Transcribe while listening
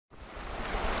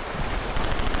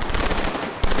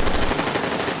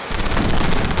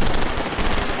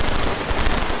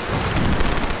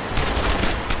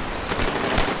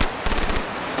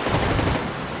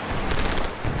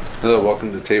Hello,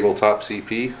 welcome to Tabletop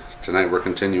CP. Tonight we're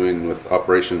continuing with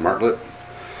Operation Martlet.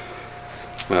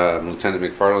 Lieutenant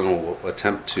McFarland will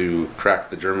attempt to crack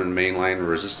the German mainline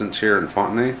resistance here in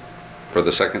Fontenay for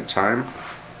the second time.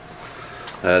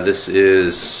 This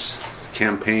is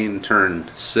campaign turn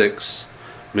 6,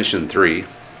 mission 3,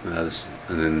 and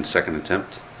then second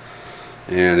attempt.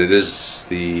 And it is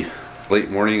the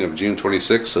late morning of June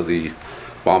 26th, so the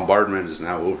bombardment is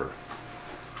now over.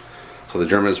 So the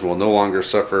Germans will no longer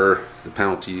suffer the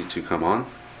penalty to come on.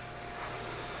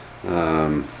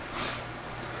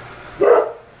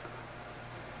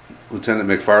 Lieutenant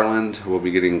McFarland will be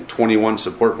getting 21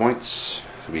 support points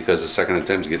because the second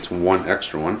attempt gets 1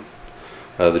 extra one.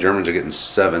 The Germans are getting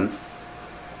 7.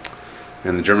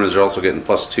 And the Germans are also getting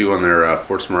 +2 on their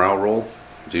force morale roll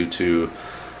due to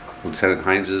Lieutenant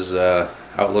Heinz's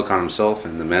outlook on himself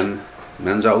and the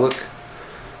men's outlook.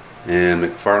 And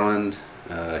McFarland,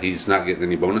 he's not getting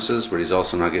any bonuses, but he's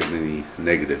also not getting any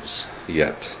negatives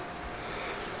yet.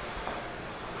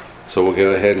 So we'll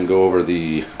go ahead and go over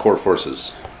the core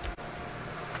forces.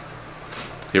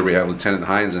 Here we have Lieutenant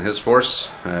Heinz and his force.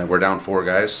 We're down 4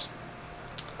 guys.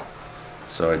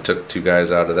 So I took 2 guys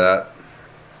out of that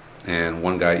and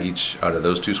 1 guy each out of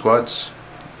those 2 squads.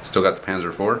 Still got the Panzer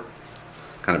IV.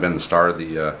 Kind of been the star of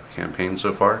the campaign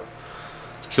so far.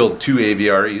 Killed 2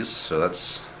 AVREs, so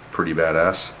that's pretty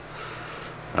badass.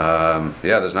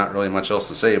 Yeah, there's not really much else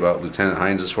to say about Lieutenant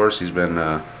Heinz's force. He's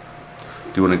been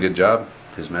doing a good job.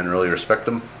 His men really respect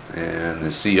him, and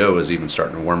his CO is even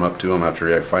starting to warm up to him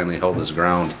after he finally held his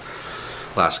ground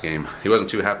last game. He wasn't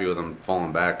too happy with him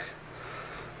falling back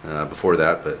before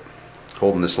that, but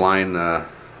holding this line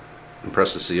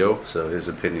impressed the CO, so his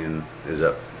opinion is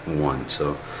up 1.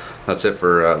 So that's it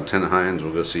for Lieutenant Heinz.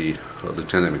 We'll go see what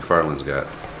Lieutenant McFarland's got.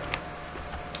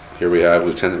 Here we have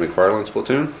Lieutenant McFarland's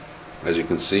platoon. As you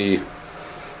can see,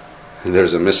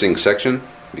 there's a missing section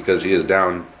because he is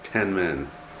down 10 men.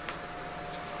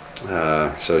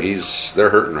 So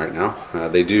they're hurting right now.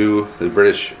 The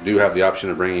British do have the option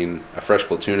of bringing a fresh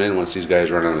platoon in once these guys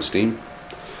run out of steam,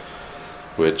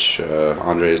 which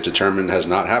Andre is determined has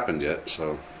not happened yet.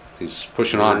 So he's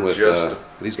pushing on with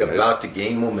these guys. About to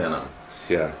gain momentum.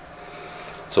 Yeah.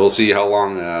 So we'll see how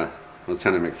long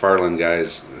Lieutenant McFarland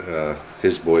guys,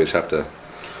 his boys, have to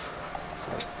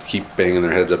keep banging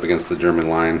their heads up against the German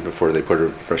line before they put a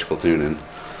fresh platoon in.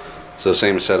 So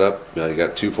same setup. You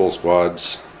got 2 full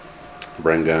squads,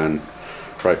 Bren gun,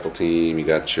 rifle team. You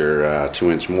got your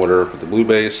 2-inch mortar with the blue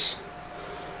base,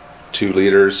 2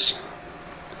 leaders,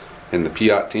 and the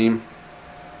Piat team,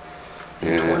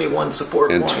 and 21 support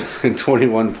points, and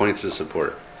 21 points of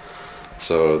support.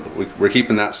 So we're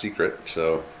keeping that secret.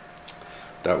 So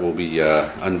that will be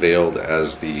unveiled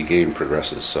as the game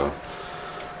progresses. So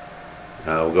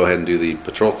we'll go ahead and do the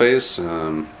patrol phase.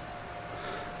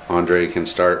 Andre can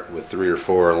start with 3 or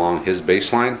 4 along his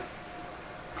baseline,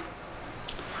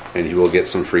 and he will get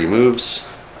some free moves.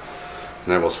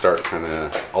 And I will start kind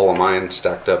of all of mine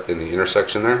stacked up in the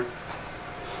intersection there.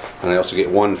 And I also get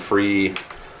 1 free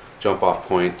jump off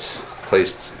point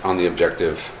placed on the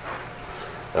objective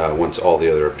once all the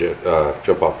other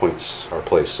jump off points are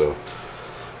placed. So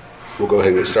we'll go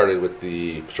ahead and get started with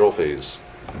the patrol phase.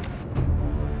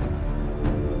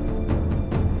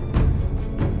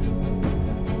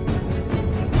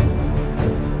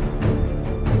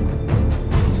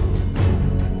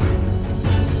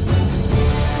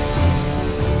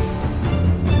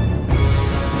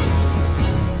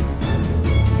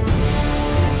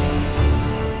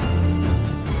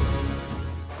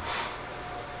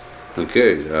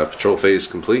 Okay, patrol phase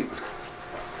complete.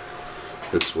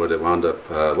 That's what it wound up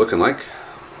looking like.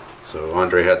 So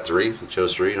Andre had 3, he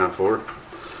chose 3, not 4.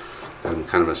 And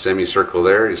kind of a semicircle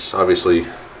there. He's obviously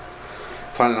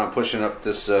planning on pushing up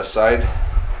this side.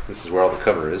 This is where all the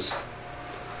cover is.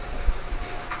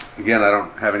 Again, I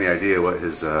don't have any idea what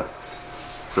his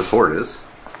support is.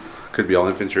 Could be all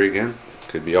infantry again,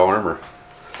 could be all armor.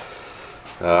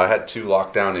 I had 2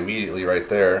 locked down immediately right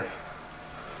there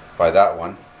by that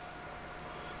one.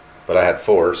 But I had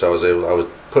 4, so I was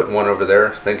putting 1 over there,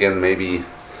 thinking maybe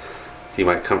he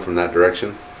might come from that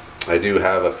direction. I do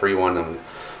have a free one,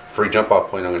 free jump off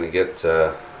point I'm going to get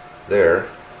there.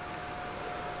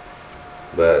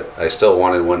 But I still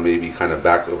wanted 1 maybe kind of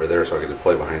back over there so I could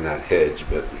play behind that hedge.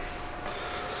 But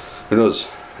who knows?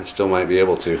 I still might be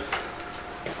able to.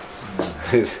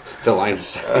 The line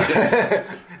is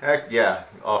Heck yeah,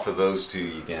 off of those 2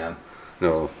 you can.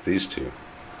 No, these 2.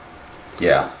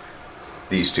 Yeah.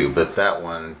 These 2, but that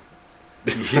one,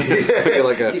 like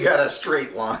you got a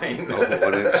straight line. Oh,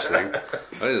 1 inch thing.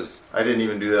 That is. I didn't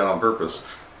even do that on purpose.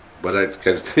 But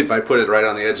because if I put it right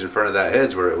on the edge in front of that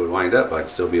hedge where it would wind up, I'd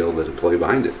still be able to deploy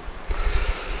behind it.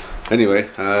 Anyway,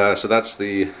 so that's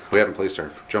we haven't placed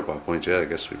our jump off point yet. I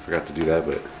guess we forgot to do that,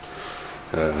 but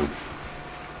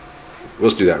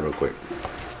let's do that real quick.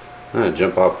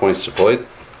 Jump off points deployed.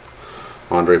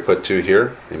 Andre put 2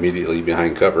 here, immediately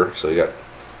behind cover. So you got,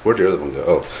 where'd your other one go?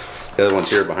 Oh, the other one's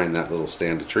here behind that little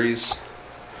stand of trees,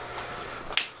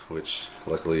 which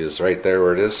luckily is right there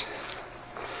where it is.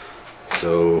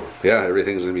 So yeah,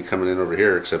 everything's going to be coming in over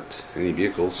here except any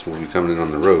vehicles will be coming in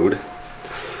on the road.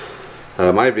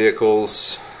 My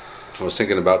vehicles, I was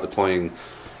thinking about deploying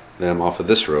them off of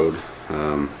this road,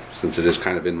 since it is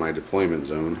kind of in my deployment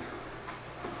zone.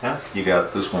 Yeah, you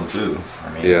got this one too.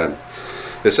 I mean, yeah,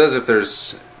 it says if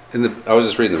there's I was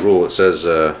just reading the rule. It says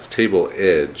table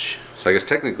edge. So I guess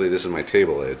technically this is my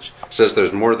table edge. It says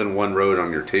there's more than one road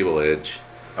on your table edge.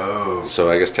 Oh.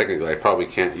 So I guess technically I probably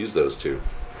can't use those 2.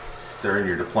 They're in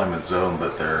your deployment zone,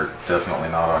 but they're definitely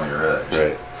not on your edge.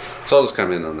 Right. So I'll just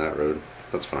come in on that road.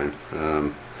 That's fine.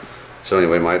 So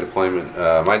anyway, my deployment,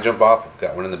 my jump off, I've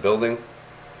got one in the building.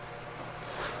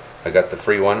 I got the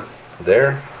free one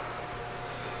there.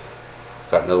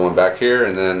 Got another one back here,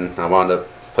 and then I wound up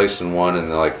placing one in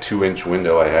the like 2-inch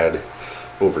window I had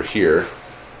over here.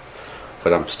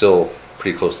 But I'm still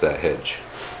pretty close to that hedge.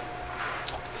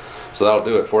 So that'll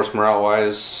do it. Force morale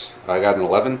wise, I got an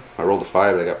 11. I rolled a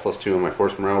 5. I got +2 on my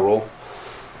force morale roll.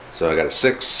 So I got a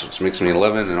 6, which makes me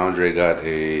 11, and Andre got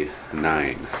a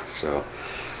 9. So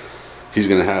he's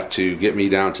going to have to get me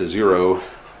down to 0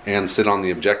 and sit on the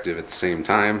objective at the same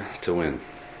time to win,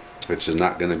 which is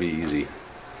not going to be easy.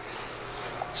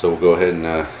 So we'll go ahead and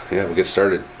yeah, we'll get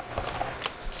started.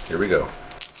 Here we go.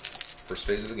 First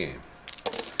phase of the game.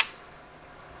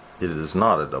 It is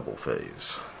not a double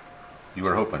phase. You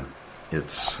were hoping.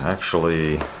 It's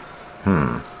actually,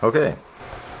 okay.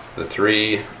 The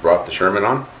 3 brought the Sherman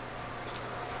on.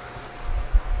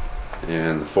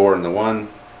 And the 4 and the 1,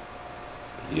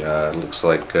 yeah, it looks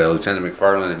like Lieutenant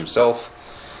McFarland himself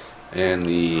and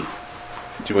the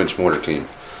 2-inch mortar team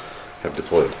have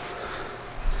deployed.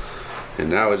 And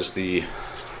now it's the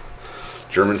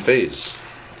German phase.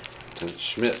 And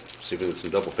Schmidt, see if we get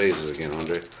some double phases again,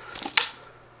 Andre.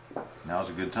 Now's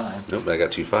a good time. Nope, I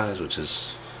got 2 5s, which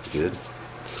is good.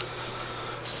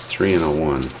 3 and a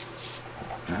 1.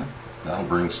 Yeah, that'll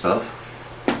bring stuff.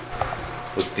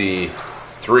 With the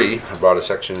 3, I brought a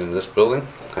section in this building,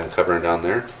 kind of covering down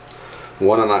there.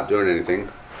 1, I'm not doing anything.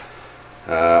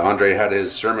 Andre had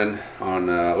his Sherman on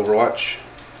Overwatch,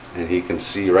 and he can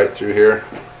see right through here.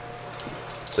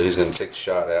 So he's going to take a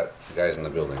shot at the guys in the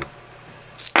building.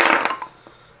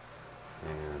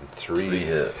 And 3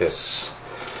 hits.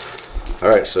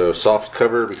 Alright, so soft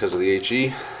cover because of the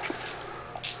HE.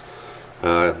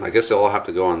 I guess they'll all have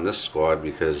to go on this squad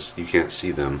because you can't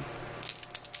see them.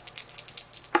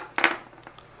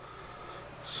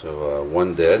 So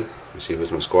 1 dead. Let me see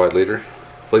who's my squad leader.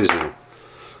 Please no.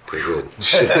 Okay, good.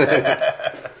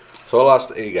 So I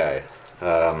lost a guy.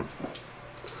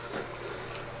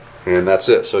 And that's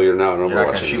it. So you're now in Overwatch. You're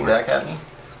not going to shoot back at me?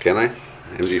 Can I?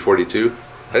 MG42?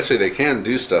 Actually, they can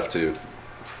do stuff to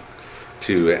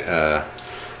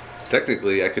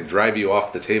technically I could drive you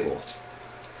off the table.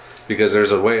 Because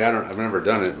there's a way, I've never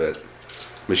done it, but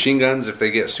machine guns, if they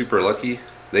get super lucky,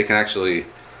 they can actually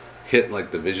hit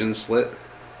like the vision slit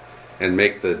and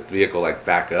make the vehicle like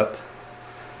back up.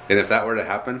 And if that were to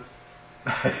happen,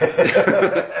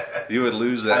 you would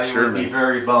lose that Sherman. I would be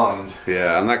very bummed.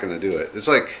 Yeah, I'm not going to do it. It's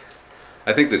like,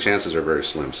 I think the chances are very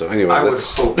slim. So anyway, I would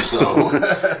hope so.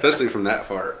 Especially from that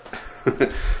far.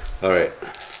 Alright,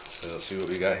 so let's see what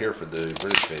we got here for the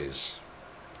British phase.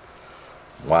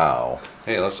 Wow.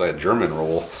 Hey, it looks like a German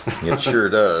roll. It sure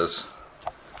does.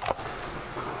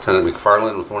 Lieutenant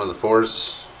McFarland with one of the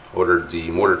 4s ordered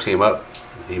the mortar team up.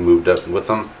 He moved up with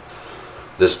them.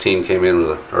 This team came in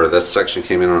with this section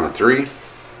came in on a 3.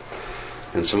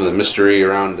 And some of the mystery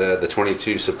around the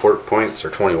 22 support points,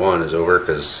 or 21, is over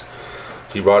because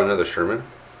he brought another Sherman.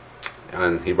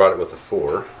 And he brought it with a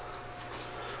 4.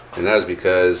 And that is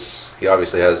because he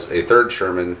obviously has a 3rd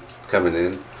Sherman coming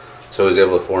in. So he's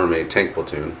able to form a tank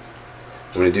platoon.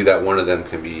 And when you do that, one of them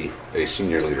can be a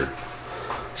senior leader.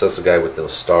 So that's the guy with the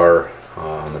star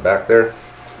on the back there.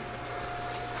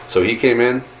 So he came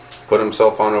in, put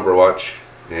himself on Overwatch,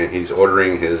 and he's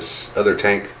ordering his other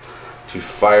tank to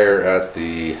fire at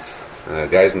the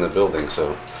guys in the building.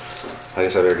 So I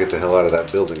guess I better get the hell out of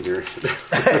that building here.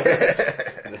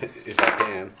 If I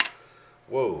can.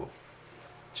 Whoa.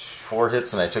 4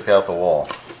 hits and I took out the wall.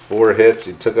 4 hits,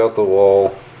 he took out the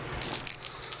wall.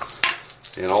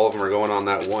 And all of them are going on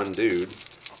that one dude.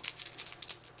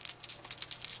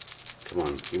 Come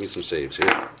on, give me some saves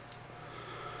here.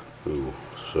 Ooh,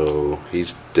 so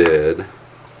he's dead.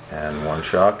 And one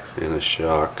shock. And a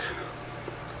shock.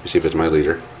 Let me see if it's my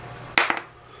leader.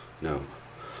 No.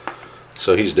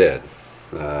 So he's dead.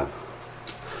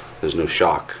 There's no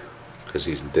shock because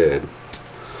he's dead.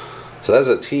 So that's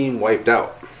a team wiped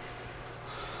out.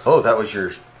 Oh, that was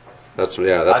your... That's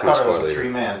my I thought it squad was a leader.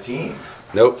 3-man team.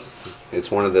 Nope.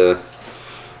 It's one of the...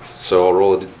 So I'll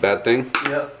roll a bad thing.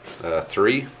 Yep.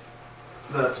 3.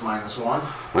 That's -1.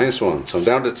 -1. So I'm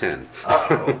down to 10.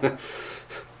 Uh-oh.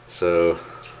 So,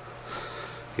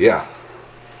 yeah.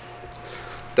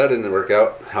 That didn't work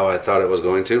out how I thought it was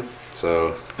going to.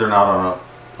 So They're not on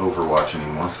Overwatch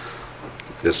anymore.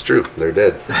 it's true. They're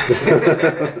dead.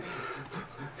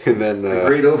 And then... The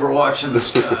great Overwatch in the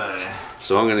sky.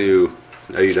 So I'm going to...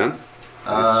 Are you done?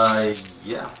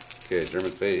 Yeah. Okay,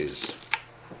 German phase.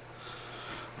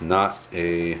 Not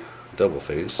a double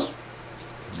phase.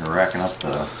 You're racking up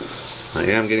the I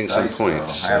am getting dice, some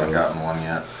points. so I haven't gotten one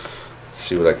yet.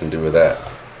 See what I can do with that.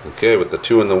 Okay, with the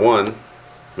 2 and the 1,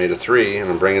 made a 3,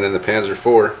 and I'm bringing in the Panzer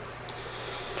IV.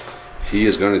 He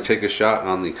is going to take a shot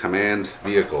on the command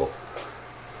vehicle.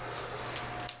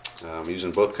 I'm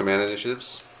using both command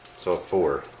initiatives, so a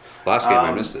 4. Last game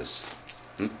I missed this.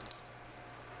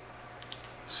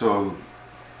 So,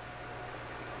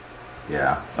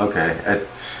 yeah, okay. It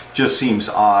just seems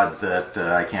odd that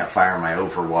I can't fire my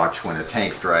Overwatch when a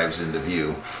tank drives into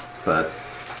view, but...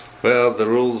 Well, the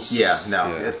rules... Yeah,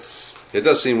 no, yeah. It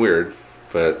does seem weird,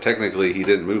 but technically he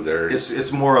didn't move there.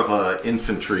 It's more of a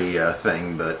infantry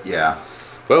thing, but yeah.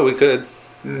 Well, we could.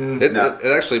 No.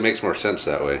 It actually makes more sense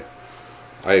that way.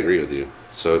 I agree with you.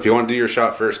 So if you want to do your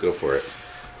shot first, go for it.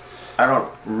 I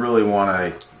don't really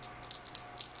want to...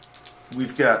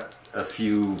 We've got a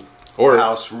few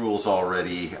house rules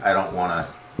already. I don't want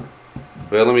to...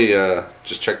 Well, let me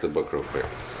just check the book real quick.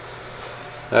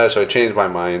 So I changed my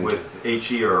mind. With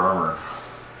HE or armor?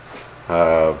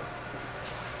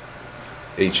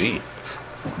 HE.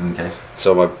 Okay.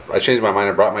 So I changed my mind.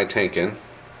 I brought my tank in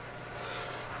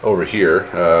over here.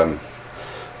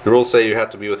 The rules say you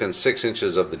have to be within 6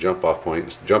 inches of the jump-off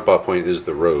point. The jump-off point is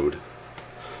the road.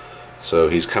 So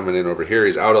he's coming in over here.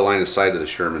 He's out of line of sight of the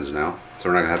Shermans now. So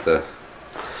we're not going to have to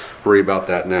worry about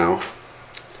that now.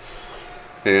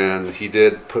 And he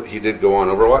did go on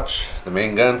Overwatch, the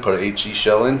main gun, put an HE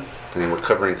shell in, and we're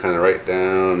covering kind of right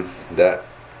down that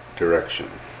direction.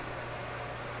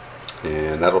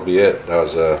 And that'll be it. That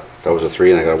was a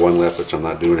 3, and I got 1 left, which I'm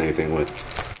not doing anything with.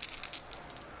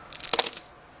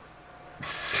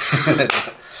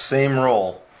 Same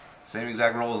roll. Same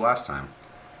exact roll as last time.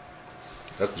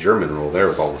 That's the German roll there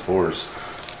with all the 4s.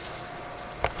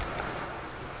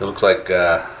 It looks like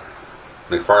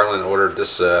McFarland ordered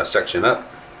this section up.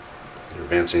 They're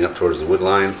advancing up towards the wood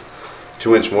line.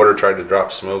 2-inch mortar tried to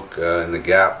drop smoke in the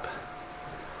gap,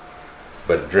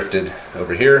 but it drifted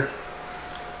over here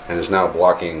and is now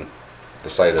blocking the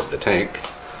sight of the tank.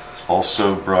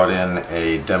 Also brought in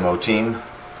a demo team.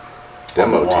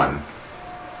 Demo team. team.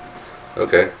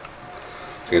 Okay.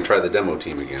 So you're going to try the demo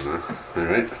team again, huh?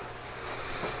 Alright.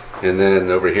 And then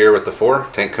over here with the 4,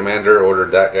 tank commander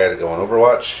ordered that guy to go on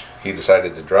Overwatch. He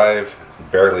decided to drive,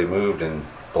 barely moved, and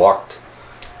blocked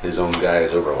his own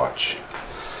guy's Overwatch.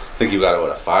 I think you got,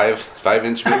 what, a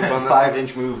 5-inch move on that?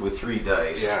 5-inch move with 3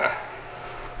 dice. Yeah.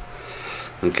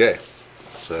 Okay.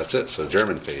 So that's it. So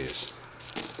German phase.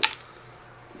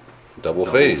 Double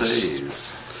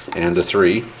phase. And a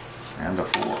 3. And a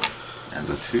 4. And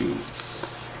a 2.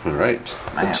 Alright.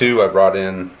 Man. The 2, I brought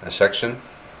in a section.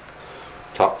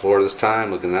 Top floor this time,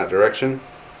 looking that direction.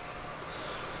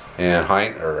 And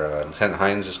Lieutenant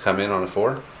Heinz has come in on a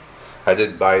 4. I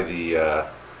did buy the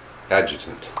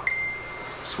adjutant.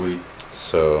 Sweet.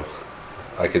 So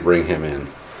I could bring him in.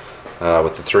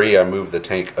 With the 3, I moved the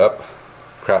tank up,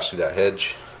 crossed through that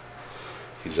hedge.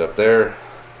 He's up there.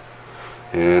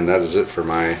 And that is it for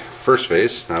my first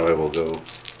phase. Now I will go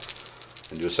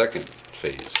and do a second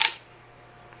phase.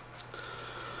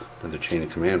 Another chain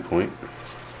of command point.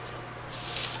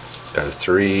 Got a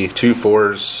 3, 2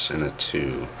 4s, and a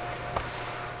 2.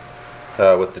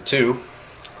 With the 2,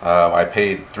 I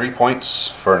paid 3 points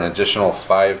for an additional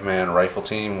 5-man rifle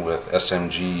team with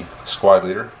SMG squad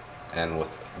leader, and with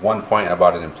 1 point I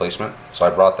bought an emplacement, so I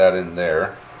brought that in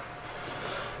there.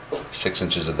 6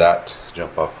 inches of that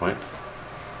jump off point.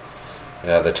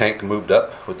 The tank moved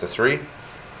up with the 3.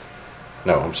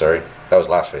 No, I'm sorry, that was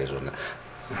last phase, wasn't it?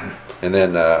 And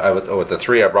then with the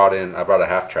 3, I brought a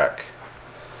half track.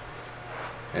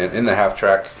 And in the half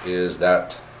track is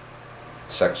that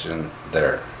section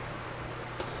there.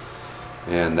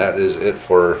 And that is it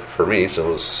for me.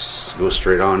 So let's go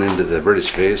straight on into the British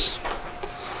phase.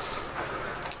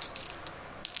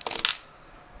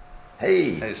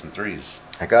 Hey. Hey, some threes.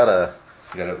 I got a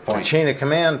point. chain of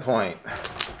command point.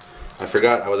 I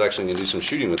forgot I was actually going to do some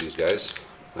shooting with these guys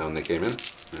when they came in,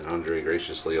 and Andre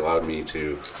graciously allowed me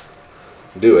to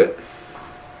do it,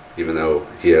 even though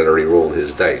he had already rolled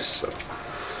his dice. So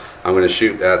I'm going to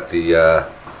shoot at the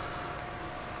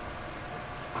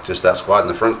just that squad in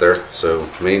the front there. So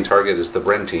main target is the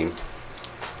Bren team.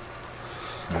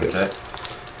 Okay.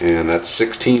 And that's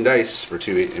 16 dice for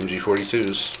two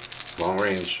MG42s, long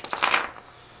range.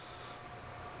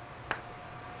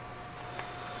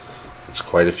 It's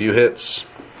quite a few hits.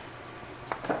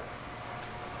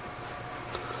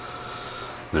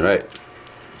 All right.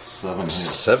 7 hits.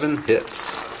 7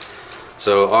 hits.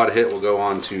 So odd hit will go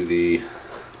on to the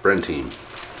Bren team.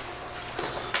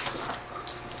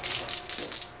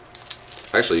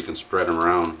 Actually, you can spread them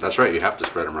around. That's right, you have to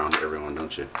spread them around to everyone,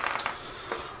 don't you?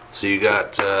 So you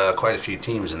got quite a few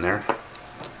teams in there.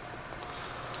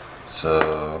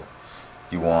 So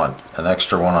you want an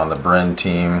extra one on the Bren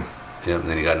team. Yep, and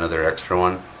then you got another extra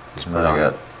one. And then I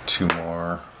got 2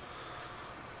 more.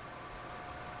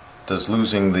 Does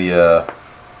losing the...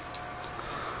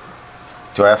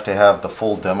 do I have to have the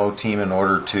full demo team in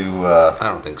order to... I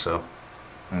don't think so.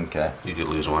 Okay. You could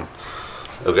lose one.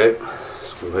 Okay,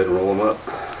 let's go ahead and roll them up.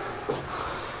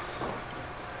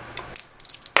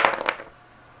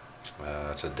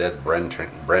 It's a dead Bren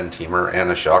teamer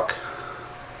and a shock.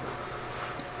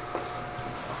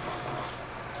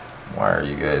 Why are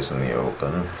you guys in the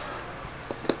open?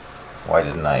 Why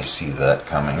didn't I see that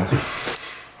coming?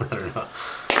 I don't know.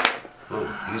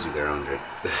 Oh, easy there, Andre.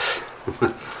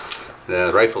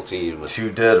 The rifle team was 2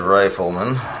 dead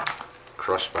riflemen.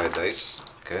 crushed by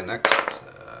dice. Okay, next.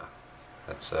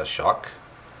 That's a shock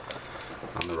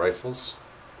on the rifles.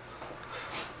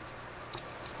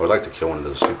 I would like to kill one of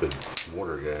those stupid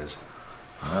mortar guys.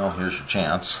 Well, here's your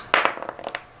chance.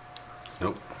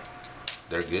 Nope.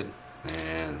 They're good.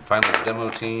 And finally, the demo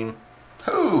team.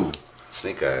 Who?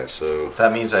 Snake Eyes. So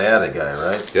That means I had a guy,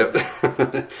 right? yep.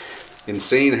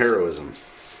 Insane heroism.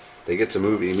 They get to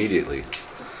move immediately.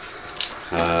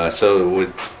 So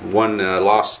with one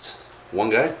lost one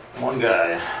guy? One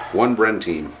guy. One Bren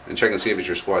team. And check and see if it's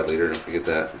your squad leader. Don't forget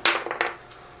that.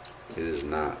 It is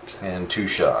not. And 2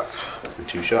 shock. And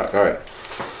 2 shock. Alright.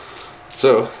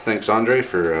 So, thanks Andre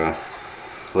for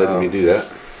letting me do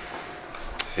that.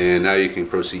 And now you can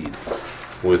proceed.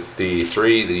 With the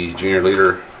 3, the junior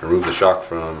leader, remove the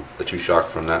 2 shock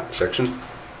from that section.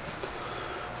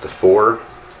 The 4,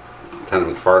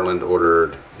 Lieutenant McFarland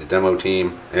ordered the demo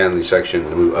team and the section to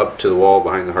move up to the wall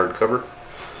behind the hardcover.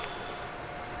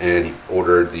 And he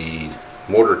ordered the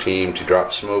mortar team to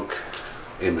drop smoke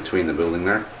in between the building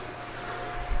there.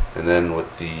 And then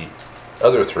with the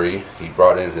other 3, he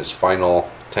brought in his final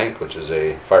tank, which is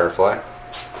a Firefly.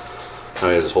 Now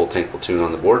he has his whole tank platoon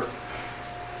on the board.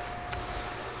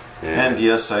 And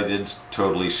yes, I did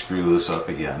totally screw this up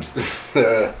again.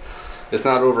 It's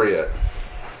not over yet.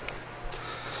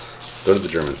 Go to the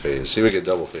German phase. See if we get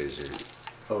double phase here.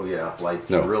 Oh yeah, like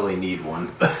no. You really need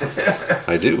one.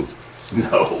 I do.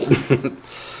 No.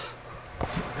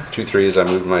 2 3s, I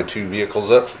moved my 2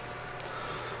 vehicles up.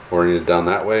 Oriented down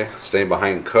that way. Staying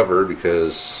behind cover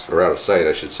because, or out of sight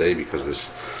I should say, because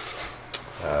this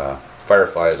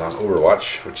Firefly is on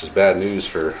Overwatch, which is bad news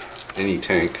for any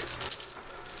tank.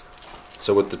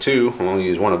 So with the 2, I'm only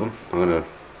use one of them. I'm going to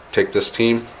take this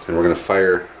team and we're going to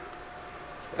fire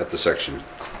at the section.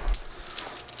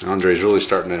 Andre's really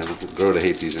starting to grow to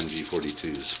hate these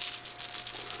MG42s.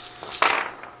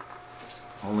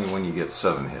 Only when you get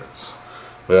 7 hits.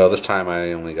 Well, this time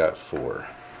I only got 4.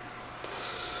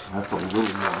 That's a little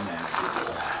more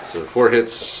manageable. So 4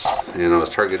 hits, and I was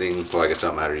targeting, well I guess it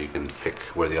doesn't matter, you can pick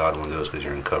where the odd one goes because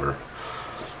you're in cover.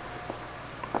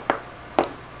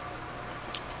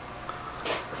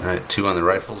 Alright, 2 on the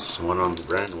rifles, 1 on the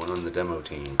Bren, 1 on the demo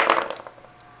team.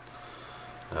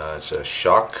 It's a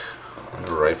shock on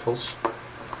the rifles.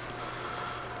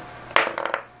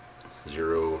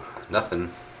 0,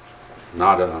 nothing.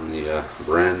 Nada on the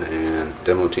Bren and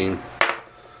demo team.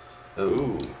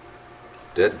 Ooh,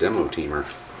 dead demo teamer.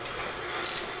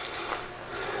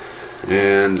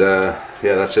 And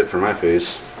yeah, that's it for my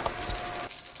phase.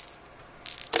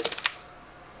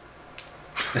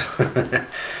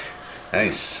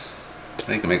 Nice.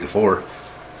 I can make it 4.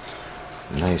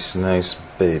 Nice, nice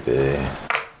baby.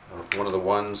 One of the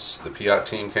ones, the Piat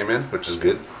team came in, which is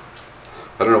good.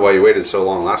 I don't know why you waited so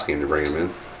long last game to bring him in.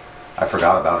 I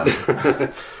forgot about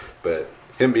him. But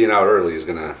him being out early is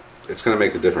it's gonna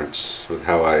make a difference with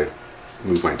how I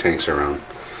move my tanks around.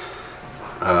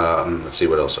 Let's see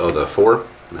what else. Oh, the 4,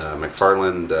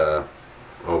 McFarland.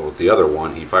 Oh, the other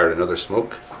one, he fired another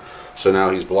smoke So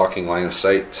now he's blocking line of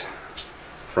sight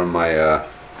from my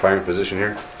firing position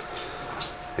here.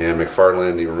 And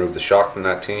McFarland, he removed the shock from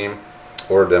that team,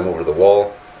 ordered them over the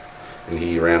wall, and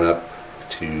he ran up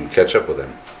to catch up with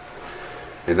them.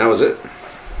 And that was it.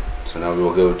 So now we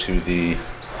will go to the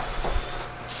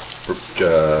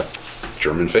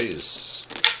German phase.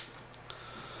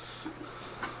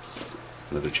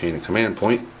 Another chain of command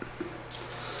point.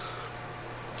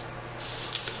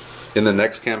 In the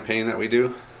next campaign that we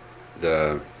do,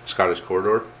 the Scottish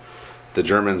Corridor, the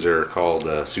Germans are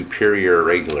called superior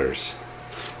regulars.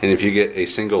 And if you get a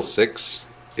single 6,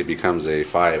 it becomes a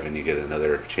 5 and you get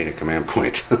another chain of command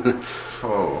point.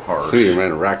 Oh, harsh. So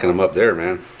you're racking them up there,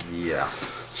 man. Yeah.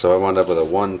 So I wound up with a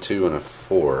 1, 2, and a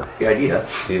 4. The idea.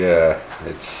 Yeah,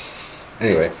 it's...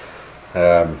 Anyway,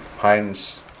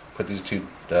 Heinz put these two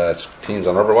teams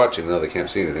on Overwatch, even though they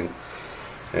can't see anything.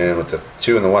 And with the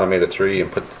 2 and the 1, I made a 3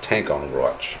 and put the tank on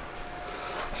Overwatch.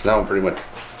 So now I'm pretty much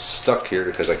stuck here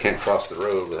because I can't cross the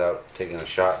road without taking a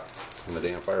shot from the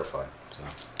damn firefly. So.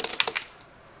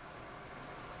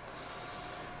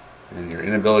 And your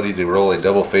inability to roll a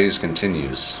double phase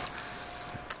continues.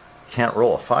 Can't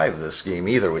roll a 5 this game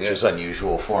either, which is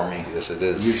unusual for me. Yes, it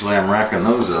is. Usually I'm racking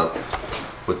those up.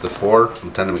 With the 4,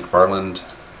 Lieutenant McFarland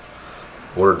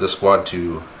ordered this squad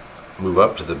to move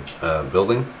up to the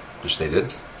building, which they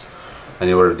did. And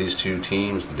he ordered these 2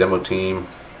 teams, the demo team,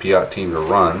 Piat team, to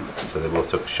run, so they both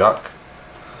took a shock.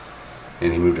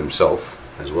 And he moved himself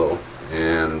as well,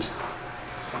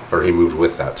 or he moved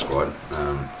with that squad.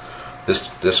 This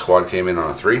squad came in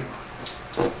on a 3.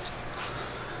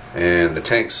 And the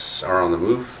tanks are on the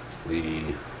move.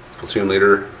 The platoon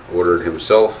leader ordered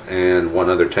himself and 1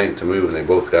 other tank to move, and they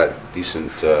both got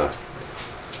decent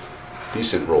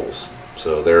rolls.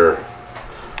 So they're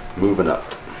moving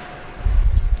up.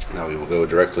 Now we will go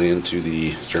directly into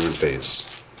the German phase.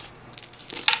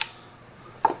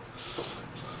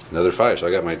 Another 5, so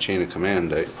I got my chain of command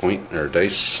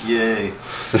dice. Yay!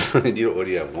 What do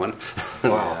you have? 1?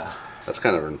 Wow, yeah. That's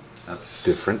kind of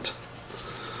different.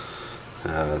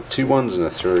 2 1s and a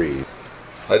 3.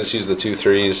 I just used the 2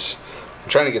 3s. I'm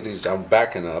trying to get these. I'm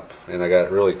backing up, and I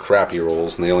got really crappy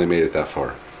rolls, and they only made it that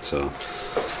far. So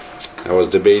I was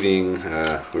debating.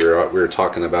 We were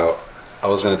talking about. I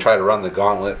was going to try to run the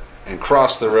gauntlet and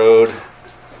cross the road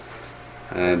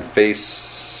and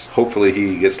face. Hopefully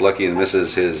he gets lucky and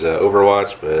misses his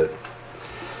Overwatch, but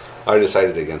I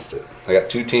decided against it. I got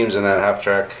 2 teams in that half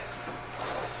track,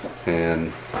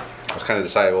 and I was kind of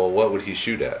deciding, well, what would he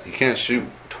shoot at? He can't shoot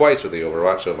twice with the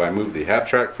Overwatch, so if I move the half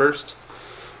track first,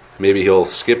 maybe he'll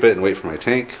skip it and wait for my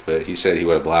tank, but he said he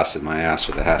would have blasted my ass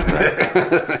with the half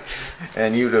track.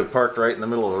 And you'd have parked right in the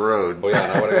middle of the road. Oh yeah,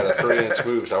 and I would have got a 3-inch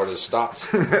move, so I would have stopped.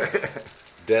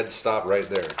 Dead stop right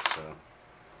there. So.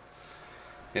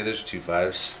 Yeah, there's 2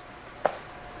 5s.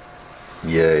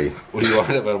 Yay. What do you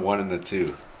want about a 1 and a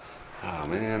 2? Oh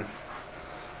man.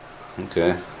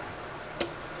 Okay.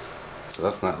 So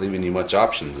that's not leaving you much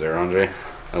options there, Andre.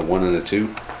 A 1 and a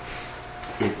 2.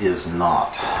 It is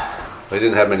not. They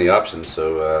didn't have many options,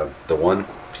 so the 1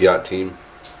 Piat team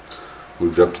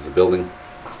moved up to the building,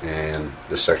 and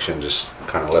this section just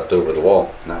kind of leapt over the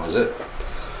wall, and that was it.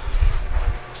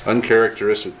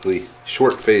 Uncharacteristically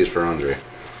short phase for Andre.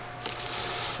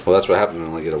 Well, that's what happens when I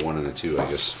only get a 1 and a 2, I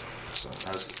guess. So,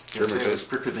 It was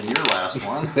quicker than your last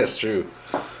one. That's true.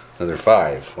 Another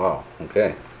 5. Wow.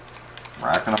 Okay.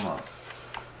 Racking them up.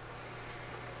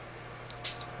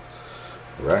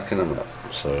 Racking them up.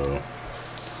 So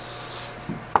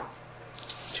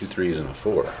 2 3s and a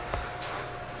 4.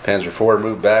 Panzer IV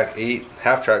moved back 8.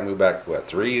 Half track moved back what,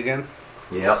 3 again?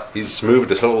 Yep. He's moved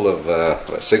a total of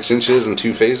what, 6 inches in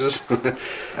 2 phases.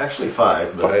 Actually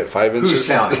 5. But 5 inches. Who's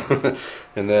counting?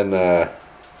 And then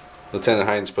Lieutenant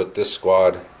Heinz put this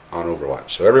squad on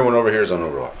Overwatch. So everyone over here is on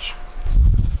Overwatch.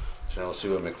 So now we'll see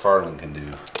what McFarland can do.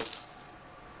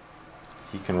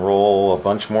 He can roll a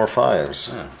bunch more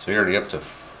 5s. Yeah, so you're already up to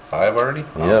 5 already?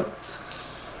 Yep.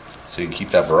 So you can keep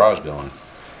that barrage going.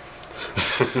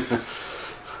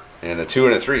 And a 2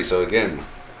 and a 3, so again,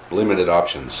 limited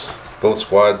options. Both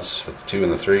squads with the 2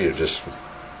 and the 3 are just,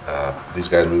 these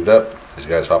guys moved up, these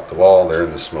guys hopped the wall, they're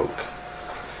in the smoke.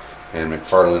 And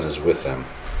McFarland is with them.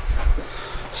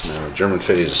 So now German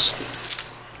phase.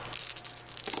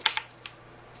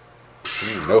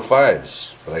 No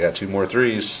 5s, but I got 2 more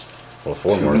 3s. Well,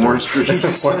 4 more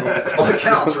 3s. Well, it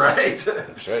counts, right?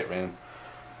 That's right, man.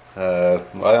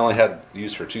 I only had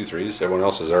use for 2 3s. Everyone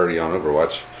else is already on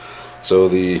Overwatch. So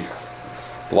the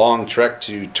long trek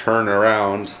to turn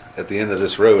around at the end of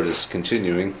this road is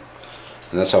continuing,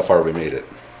 and that's how far we made it.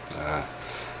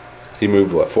 He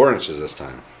moved, what, 4 inches this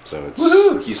time. So it's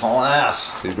woohoo! He's hauling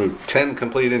ass. He's moved 10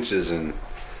 complete inches in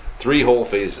 3 whole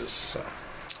phases. So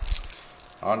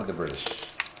on to the British.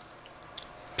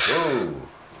 Whoa!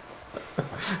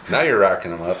 Now you're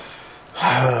racking them up.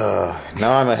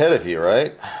 Now I'm ahead of you,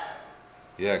 right?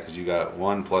 Yeah, because you got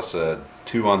 1 plus a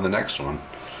 2 on the next one.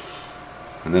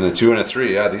 And then a 2 and a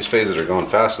 3. Yeah, these phases are going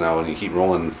fast now when you keep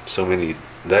rolling so many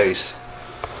dice.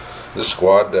 This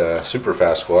squad, super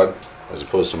fast squad, as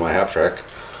opposed to my half track.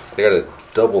 They got a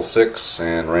double 6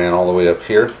 and ran all the way up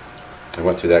here. I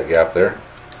went through that gap there.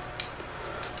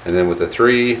 And then with the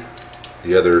 3,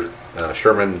 the other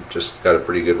Sherman just got a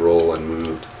pretty good roll and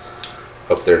moved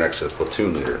up there next to the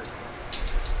platoon leader.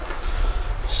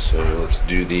 So let's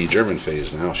do the German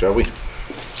phase now, shall we?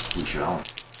 We shall.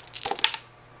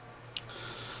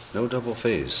 No double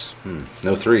phase.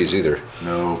 No 3s either.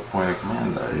 No point of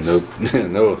command dice.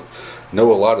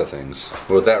 No a lot of things.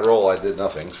 With that roll I did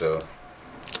nothing, so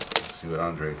let's see what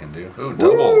Andre can do. Ooh,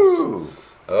 doubles. Woo!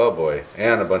 Oh boy.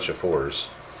 And a bunch of 4s.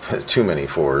 Too many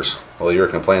 4s. Well, you were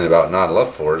complaining about not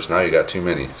enough 4s, now you got too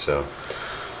many, so.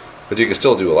 But you can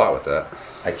still do a lot with that.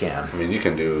 I can. I mean, you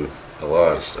can do a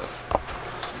lot of stuff.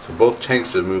 So both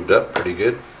tanks have moved up pretty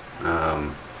good.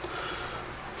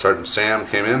 Sergeant Sam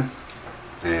came in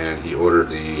and he ordered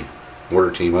the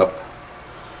mortar team up.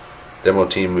 Demo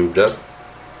team moved up,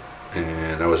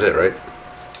 and that was it, right?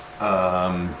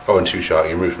 Oh, and 2 shock.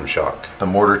 You moved from shock. The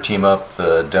mortar team up,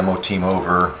 the demo team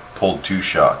over, pulled 2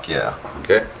 shock, yeah.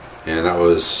 Okay, and that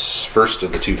was first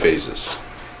of the 2 phases.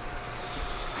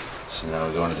 So now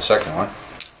we go into the second one.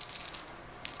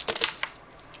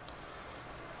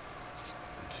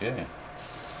 Okay.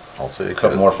 I'll take a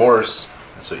couple more 4s.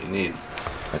 That's what you need.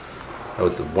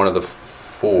 With one of the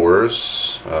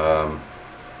 4s,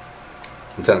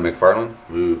 Lieutenant McFarland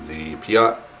moved the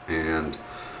Piat and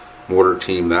mortar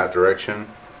team that direction,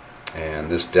 and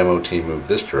this demo team moved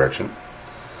this direction.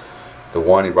 The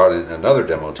 1 he brought in another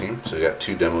demo team, so we got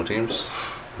 2 demo teams,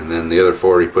 and then the other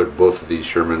 4 he put both of these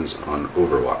Shermans on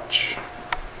Overwatch.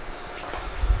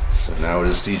 So now it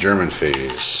is the German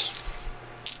phase.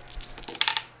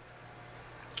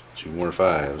 2 more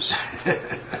 5s.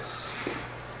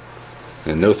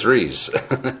 And no 3s.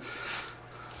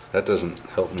 That doesn't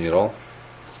help me at all.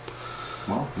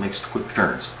 Well, makes quick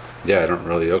turns. Yeah, I don't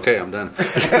really. Okay, I'm done.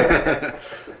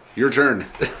 Your turn.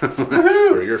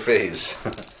 Or your phase.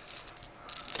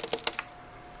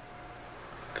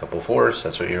 Couple 4s,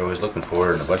 that's what you're always looking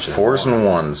for, and a bunch of 4s and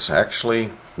 1s.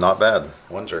 Actually, not bad.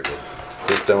 1s are good.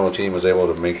 This demo team was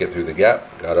able to make it through the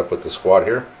gap, got up with the squad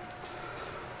here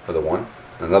for the 1.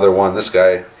 Another 1, this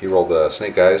guy, he rolled the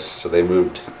snake eyes, so they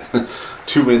moved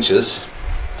 2 inches.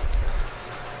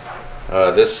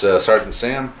 This Sergeant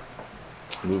Sam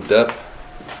moved up,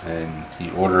 and he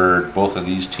ordered both of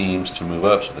these teams to move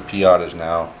up, so the Piat is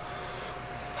now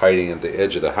hiding at the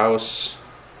edge of the house.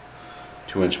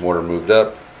 2-inch mortar moved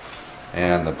up,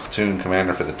 and the platoon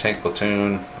commander for the tank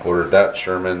platoon ordered that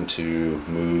Sherman to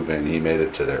move, and he made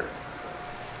it to there.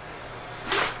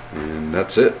 And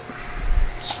that's it.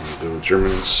 So we'll go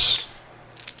Germans.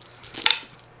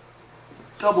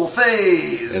 Double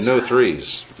phase! And no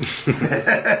 3s.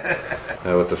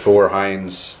 With the 4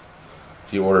 Heinz,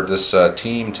 he ordered this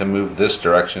team to move this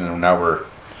direction, and now we're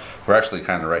actually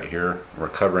kind of right here. We're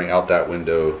covering out that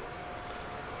window,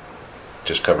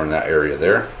 just covering that area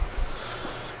there.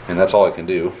 And that's all I can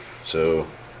do. So,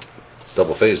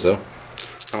 double phase though.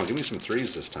 Come on, give me some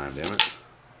 3s this time, damn it.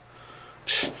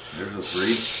 There's a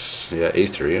 3. Yeah, a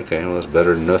 3. Okay, well that's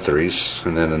better than no 3s.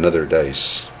 And then another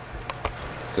dice.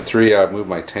 The 3, I moved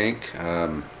my tank.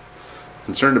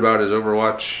 Concerned about his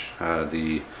Overwatch.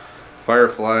 The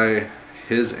Firefly,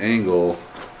 his angle,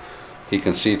 he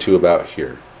can see to about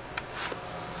here.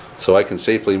 So I can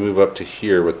safely move up to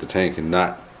here with the tank and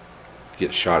not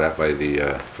get shot at by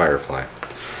the Firefly.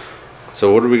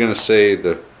 So what are we going to say?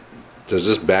 Does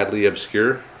this badly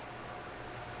obscure?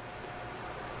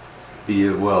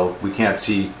 Well, we can't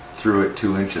see through it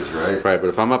 2 inches, right? Right, but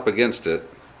if I'm up against it,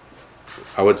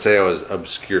 I would say I was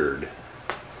obscured.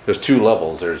 There's 2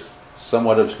 levels. There's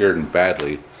somewhat obscured and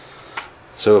badly.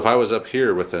 So if I was up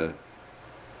here with a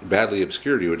badly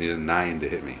obscured, you would need a 9 to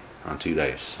hit me on 2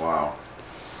 dice. Wow.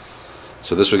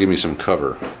 So this would give me some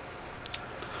cover.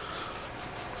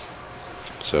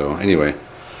 So anyway,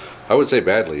 I would say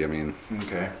badly. I mean,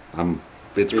 okay.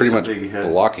 It's pretty much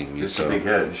blocking me. It's a big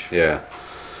hedge. Yeah.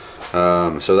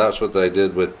 So that's what I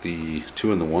did with the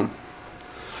 2 and the 1.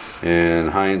 And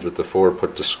Heinz with the 4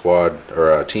 put the squad,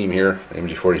 or a team here, the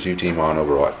MG42 team on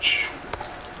Overwatch.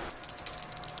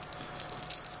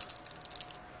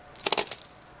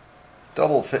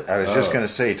 I was just going to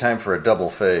say, time for a double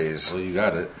phase. Well, you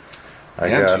got it. I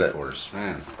got it. G-force,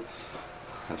 man.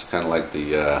 That's kind of like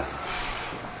the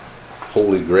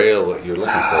holy grail what you're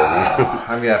looking for, man.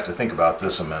 I'm gonna have to think about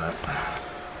this a minute.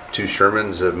 2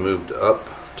 Shermans have moved up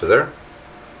to there.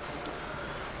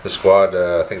 This squad,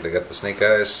 I think they got the snake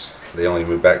eyes. They only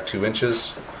moved back 2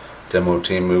 inches. Demo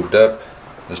team moved up.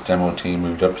 This demo team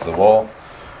moved up to the wall.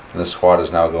 And this squad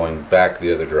is now going back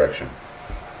the other direction.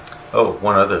 Oh,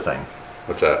 one other thing.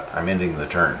 What's that? I'm ending the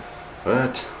turn.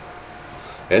 What?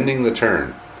 Ending the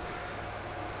turn.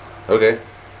 Okay.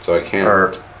 So I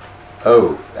can't...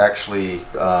 Oh, actually,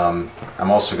 I'm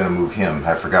also going to move him.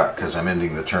 I forgot because I'm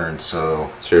ending the turn,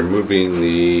 so... So you're moving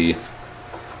the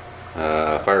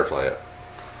Firefly up.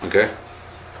 Okay.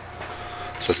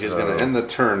 So he's going to end the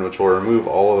turn, which will remove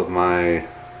all of my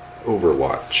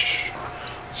Overwatch,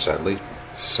 sadly.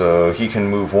 So he can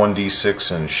move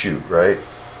 1d6 and shoot, right?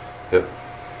 Yep.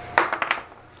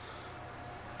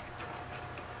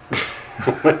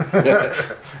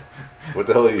 What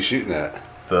the hell are you shooting at?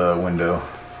 The window.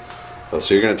 Oh,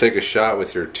 so you're going to take a shot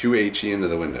with your 2 HE into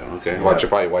the window. Okay. Yep. Watch you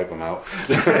probably wipe them out.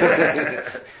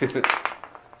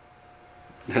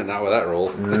 Not with that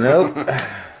roll. Nope.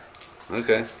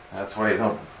 Okay. That's why you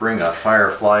don't bring a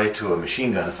Firefly to a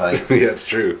machine gun fight. Yeah, it's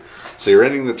true. So you're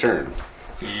ending the turn.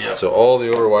 Yep. So all the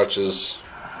Overwatches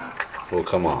will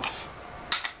come off.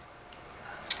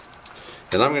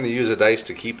 And I'm going to use a dice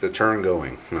to keep the turn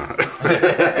going. The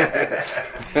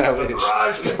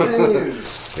barrage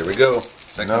continues. Here we go.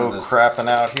 No crapping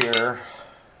out here.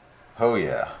 Oh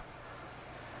yeah.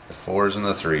 The 4s and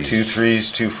the 3s. 2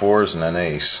 3s, 2 4s, and an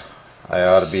ace. I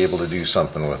ought to be able to do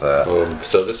something with that.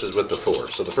 So this is with the 4.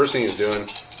 So the first thing he's doing,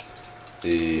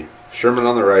 the Sherman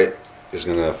on the right is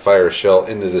going to fire a shell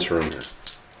into this room here.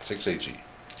 6 HE.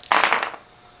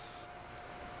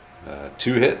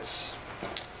 2 hits.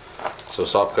 So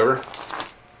soft cover.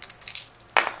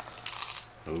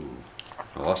 Ooh,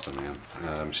 I lost him, man.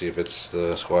 Let me see if it's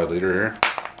the squad leader here.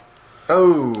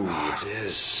 Oh, it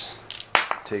is.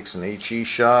 Takes an HE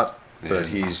shot, but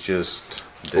he's just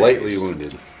lightly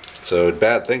wounded. So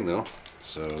bad thing though.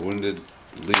 So wounded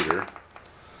leader.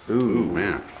 Ooh,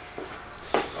 man.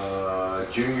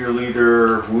 Junior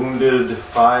leader wounded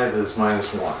 5 is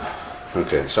 -1.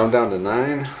 Okay, so I'm down to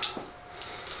 9.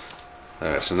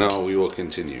 Alright, so now we will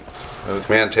continue. The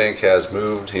command tank has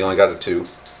moved. He only got a 2.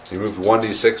 He moved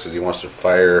 1d6 as he wants to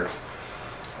fire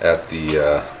at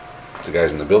the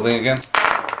guys in the building again.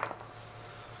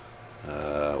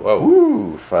 Whoa.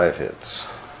 Ooh, 5 hits.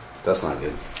 That's not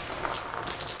good.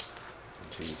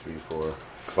 1, 2, 3, 4,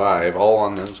 5. All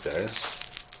on those guys.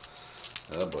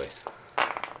 Oh boy.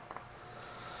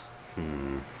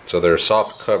 So they're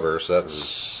soft cover, so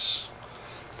that's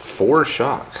 4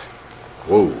 shock.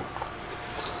 Whoa.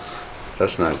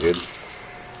 That's not good.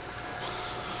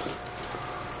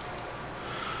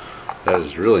 That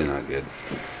is really not good.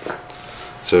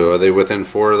 So are they within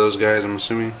 4 of those guys, I'm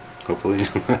assuming? Hopefully.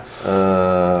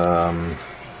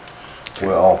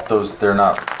 Well, they're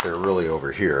not. They're really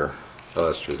over here. Oh,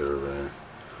 that's true. They're over there.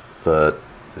 But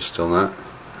they're still not.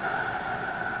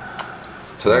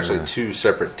 So they're actually 2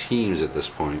 separate teams at this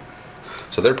point.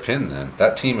 So they're pinned then.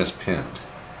 That team is pinned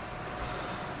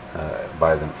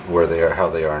by them where they are, how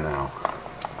they are now.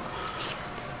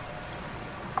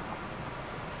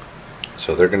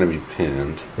 So they're going to be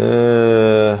pinned.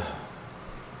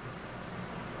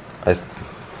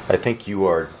 I think you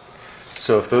are.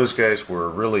 So if those guys were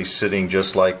really sitting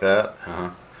just like that,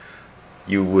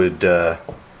 you would. Well,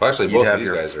 actually, both of these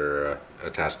guys are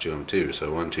attached to them too.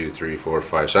 So 1, 2, 3, 4,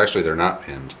 5. So actually, they're not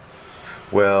pinned.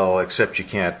 Well, except you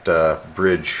can't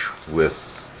bridge with.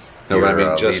 No, your, but I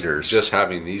mean leaders. Just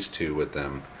having these 2 with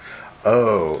them.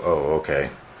 Oh, okay.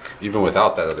 Even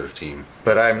without that other team.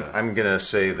 But I'm gonna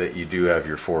say that you do have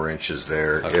your 4 inches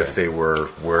there if they were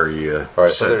where you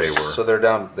said they were. So they're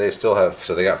down. They still have.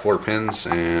 So they got 4 pins,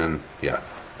 and yeah.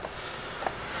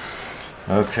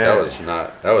 Okay.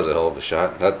 That was a hell of a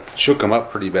shot. That shook them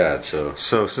up pretty bad. So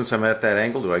since I'm at that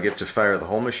angle, do I get to fire the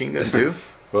whole machine gun too?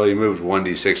 Well, you moved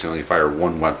 1d6 and only fire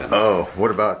 1 weapon. Oh,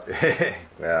 what about?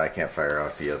 Well, I can't fire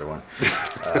off the other one.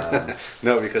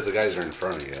 No, because the guys are in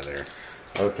front of you there.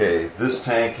 Okay, this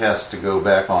tank has to go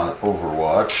back on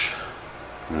Overwatch.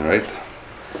 All right.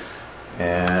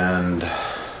 And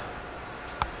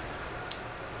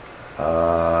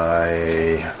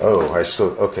I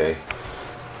still okay.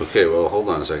 Okay, well, hold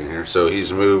on a second here. So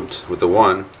he's moved with the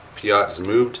 1. Piot is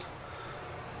moved.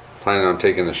 Planning on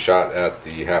taking a shot at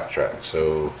the half track.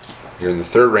 So you're in the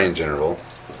 3rd range interval.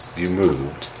 You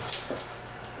moved.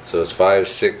 So it's 5,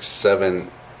 6, 7,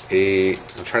 8.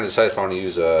 I'm trying to decide if I want to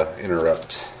use a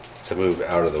interrupt to move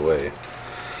out of the way.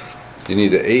 You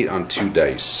need an 8 on 2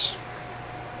 dice.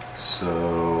 So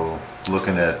So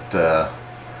looking at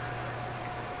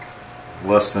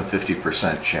less than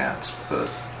 50% chance,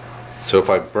 but so if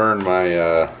I burn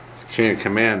my chain of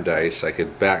command dice, I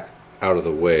could back out of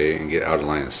the way and get out of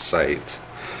line of sight.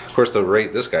 Of course, the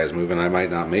rate this guy's moving, I might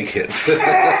not make it.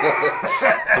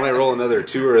 I might roll another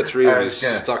 2 or a 3 when he's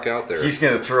stuck out there. He's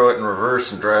going to throw it in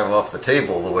reverse and drive off the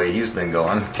table the way he's been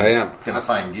going. I am going to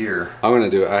find gear. I'm going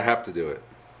to do it. I have to do it.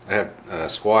 I have a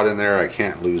squad in there. I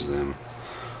can't lose them.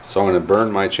 So I'm going to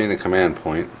burn my chain of command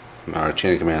point, or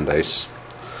chain of command dice,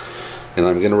 and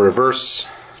I'm going to reverse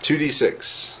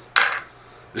 2d6.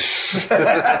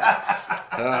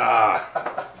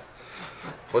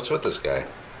 What's with this guy?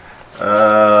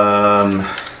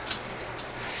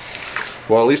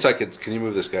 Well, at least I could. Can you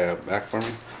move this guy back for me?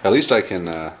 At least I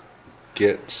can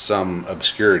get some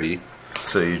obscurity.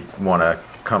 So you want to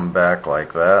come back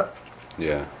like that?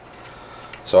 Yeah.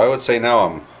 So I would say now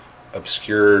I'm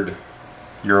obscured.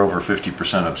 You're over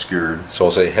 50% obscured. So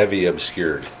I'll say heavy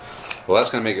obscured. Well,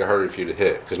 that's going to make it harder for you to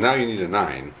hit, because now you need a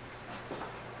 9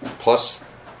 plus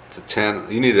the 10.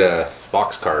 You need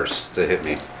boxcars to hit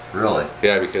me. Really?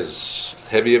 Yeah, because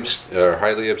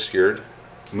highly obscured,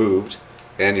 moved,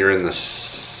 and you're in the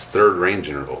 3rd range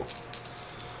interval.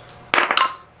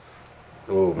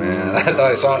 Oh man, I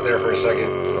thought I saw it there for a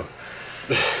second.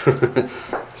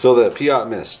 So the Piat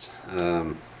missed.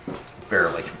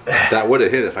 Barely. That would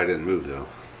have hit if I didn't move, though.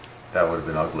 That would have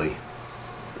been ugly.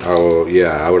 Oh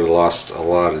yeah, I would have lost a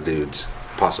lot of dudes,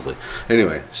 possibly.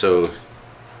 Anyway, so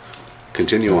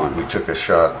continue on. We took a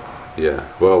shot. Yeah,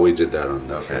 well, we did that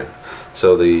on. Okay.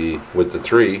 So with the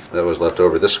 3 that was left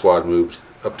over, this squad moved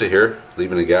up to here,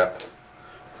 leaving a gap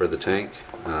for the tank.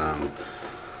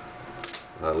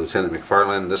 Lieutenant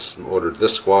McFarland ordered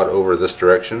this squad over this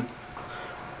direction.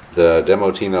 The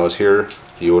demo team that was here,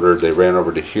 they ran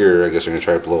over to here. I guess they're going to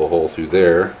try to blow a hole through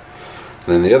there. And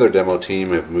then the other demo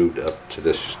team have moved up to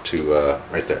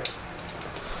right there.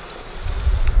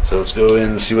 So let's go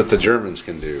in and see what the Germans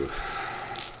can do.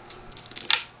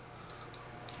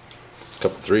 A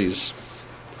couple 3s,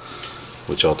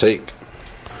 which I'll take.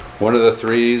 One of the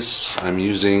 3s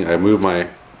I move my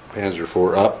Panzer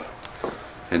IV up,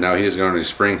 and now he is going to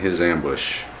spring his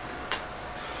ambush.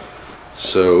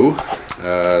 So,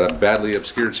 badly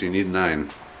obscured, so you need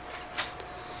 9.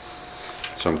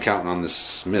 So I'm counting on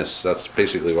this miss. That's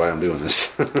basically why I'm doing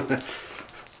this.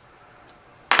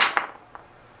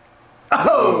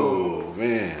 Oh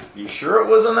man! You sure it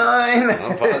was a 9?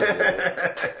 I'm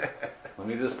positive. Let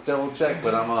me just double check,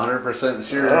 but I'm 100%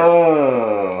 sure.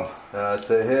 Oh.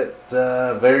 To hit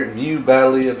view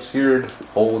badly obscured,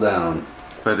 hold down.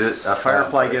 But a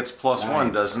Firefly gets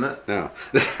 +1, doesn't it? No.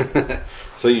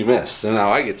 So you missed. So now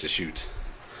I get to shoot.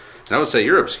 And I would say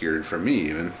you're obscured from me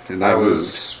even. And I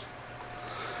was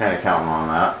kind of counting on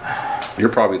that. You're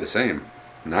probably the same.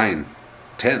 9,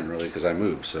 10 really, because I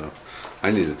moved. So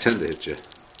I need a 10 to hit you.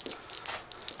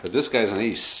 But this guy's an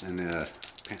ace and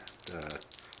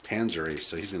Panzer ace,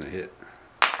 so he's going to hit.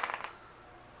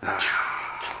 Not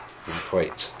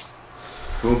quite.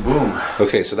 Boom, boom.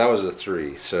 Okay, so that was a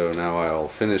 3. So now I'll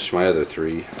finish my other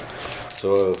 3.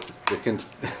 So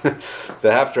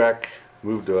the half track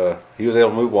moved. He was able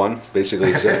to move 1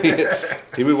 basically. So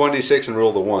he moved 1d6 and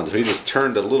rolled the 1. So he just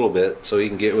turned a little bit so he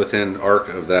can get within arc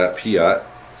of that Piat.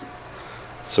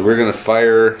 So we're going to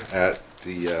fire at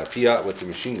the Piat with the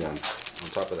machine gun on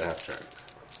top of the half track.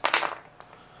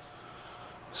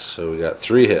 So we got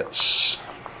 3 hits.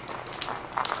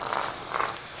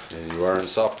 And you are in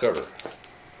soft cover.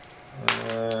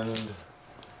 And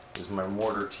is my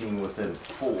mortar team within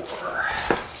 4?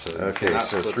 So okay,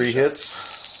 so 3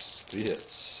 hits? 3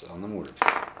 hits on the mortar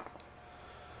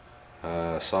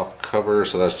team. Soft cover,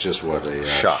 so that's just what, a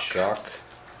shock. A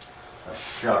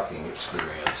shocking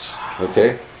experience.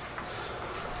 Okay.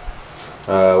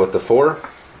 With the 4,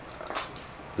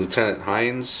 Lieutenant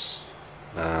Heinz.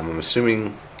 I'm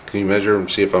assuming, can you measure and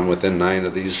see if I'm within 9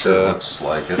 of these? Sure, looks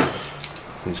like it.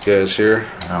 These guys here.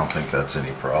 I don't think that's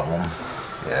any problem.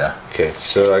 Yeah. Okay,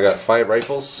 so I got 5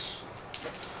 rifles,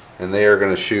 and they are going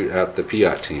to shoot at the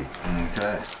Piat team.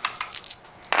 Okay.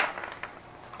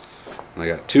 And I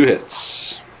got 2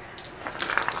 hits.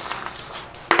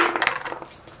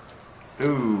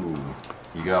 Ooh,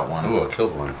 you got 1. Ooh, I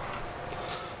killed 1.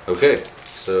 Okay,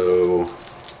 so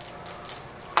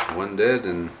 1 dead,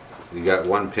 and you got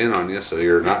 1 pin on you, so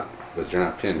you're not, but you're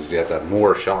not pinned. You have to have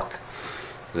more shock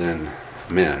than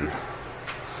men.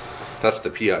 That's the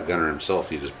Piat gunner himself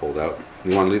he just pulled out.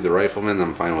 You want to lead the rifleman?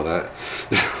 I'm fine with that.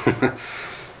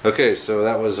 Okay, so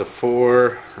that was a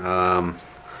 4.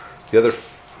 The other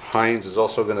Heinz is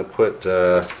also going to put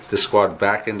this squad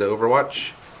back into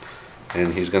Overwatch,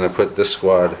 and he's going to put this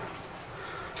squad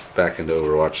back into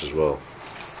Overwatch as well.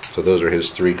 So those are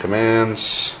his 3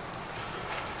 commands,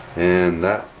 and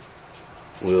that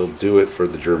will do it for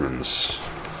the Germans.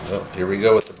 Well, here we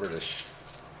go with the British.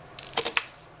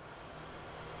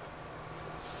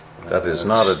 That is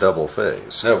not a double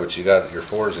phase. No, but you got your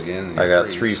 4s again. I got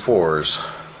 3 4s.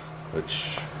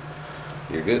 Which,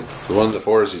 you're good. So one of the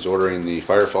 4s, he's ordering the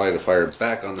Firefly to fire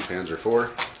back on the Panzer IV.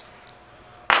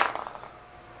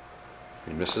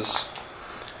 He misses.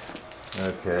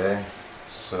 Okay,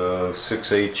 so 6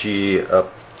 HE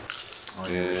up on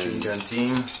the machine gun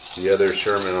team. The other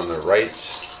Sherman on the right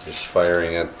is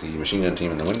firing at the machine gun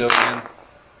team in the window again.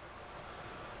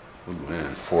 Ooh,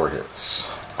 man. 4 hits.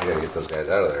 I gotta get those guys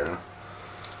out of there, huh?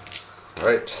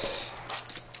 Alright.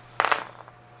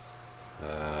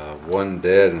 1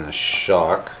 dead and a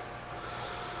shock.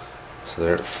 So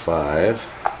they're at 5.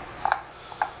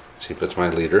 So he puts my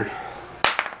leader.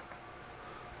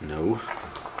 No.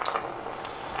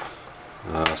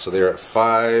 So they're at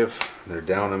 5. They're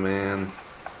down a man.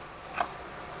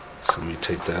 So let me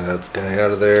take that guy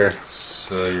out of there.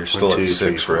 So you're still at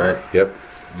 6, right? Yep.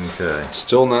 Okay.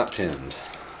 Still not pinned.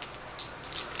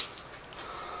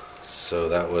 So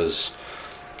that was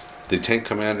the tank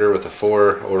commander with the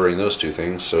 4 ordering those 2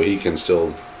 things. So he can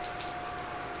still.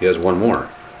 He has 1 more,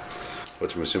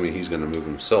 which I'm assuming he's going to move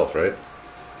himself, right?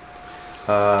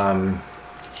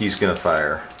 He's going to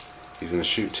fire. He's going to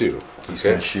shoot too. He's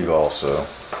going to shoot also.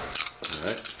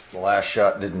 Alright. The last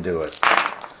shot didn't do it.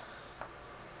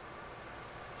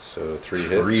 So 3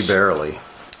 hits. 3 barely.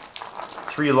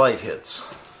 3 light hits.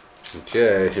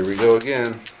 Okay, here we go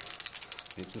again.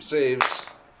 Need some saves.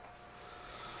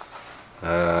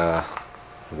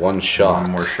 1 shock.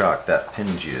 1 more shock. That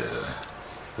pinned you.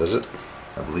 Does it?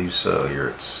 I believe so. You're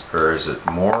at, or is it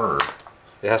more? Or?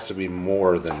 It has to be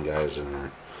more than guys in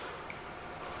there.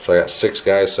 So I got 6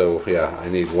 guys, so yeah, I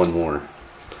need 1 more.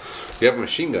 You have a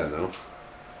machine gun though.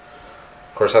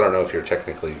 Of course, I don't know if you're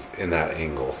technically in that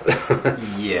angle.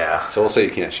 Yeah. So we'll say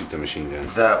you can't shoot the machine gun.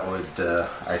 That would,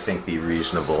 I think, be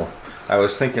reasonable. I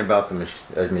was thinking about the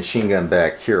machine gun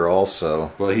back here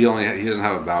also. Well, he doesn't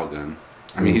have a bow gun.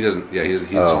 I mean, he doesn't. Yeah, he's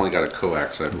only got a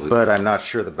coax, I believe. But I'm not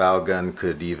sure the bow gun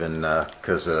could even,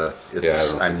 because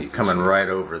I'm coming right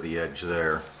over the edge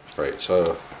there. Right.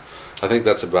 So I think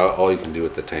that's about all you can do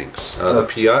with the tanks. The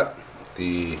Piat,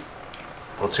 the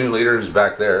platoon leader who's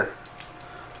back there,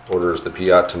 orders the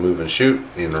Piat to move and shoot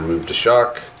and remove the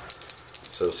shock.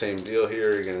 So same deal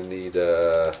here. You're going to need,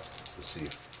 let's see,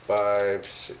 5,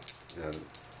 6,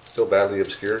 still badly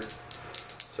obscured.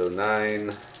 So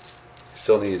 9.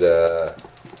 Still need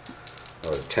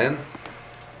 10.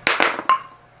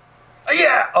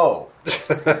 Yeah. Oh.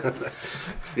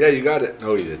 Yeah, you got it.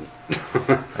 No, he didn't.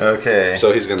 Okay.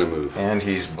 So he's going to move. And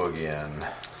he's boogieing.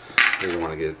 He doesn't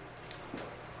want to get.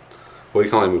 Well, you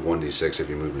can only move 1d6 if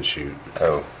you move and shoot.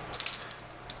 Oh.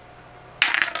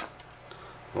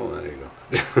 Oh, there you go.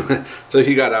 So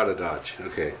he got out of dodge.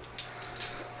 Okay.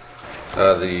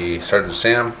 The Sergeant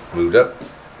Sam moved up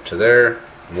to there.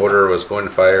 Mortar was going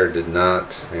to fire, did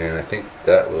not, and I think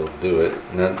that will do it.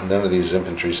 None of these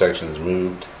infantry sections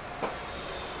moved.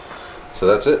 So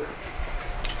that's it.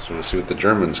 So we'll see what the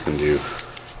Germans can do.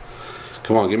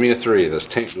 Come on, give me a 3. This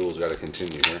tank duel's got to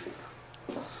continue here.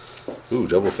 Ooh,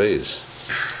 double phase.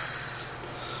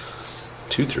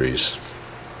 2 3s.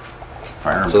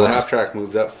 So the half track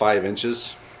moved up 5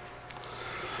 inches.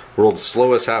 World's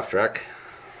slowest half track.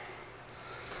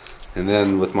 And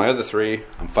then with my other 3,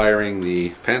 I'm firing the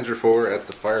Panzer IV at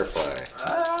the Firefly.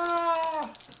 Ah!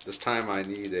 This time I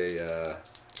need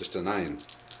just a 9.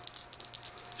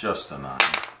 Just a 9.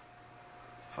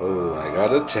 Oh, I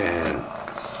got a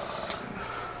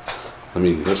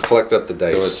 10. Let's collect up the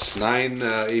dice. So it's 9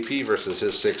 AP versus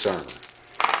his 6 armor.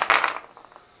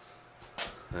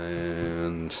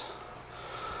 And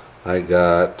I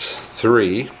got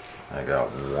 3. I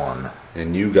got 1.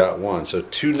 And you got 1. So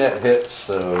 2 net hits.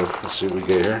 So let's see what we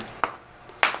get here.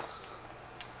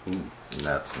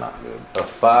 That's not good. A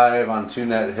 5 on 2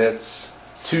 net hits.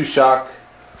 2 shock.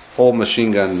 Whole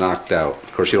machine gun knocked out.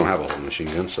 Of course, you don't have a whole machine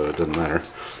gun, so it doesn't matter.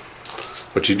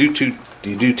 But you do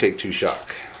take 2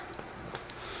 shock.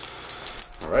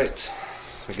 All right.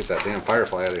 Let me get that damn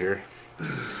Firefly out of here.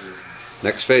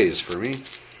 Next phase for me.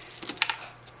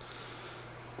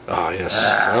 Oh yes,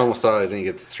 I almost thought I didn't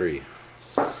get the 3.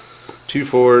 2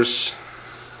 4s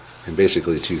and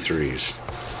basically 2 3s.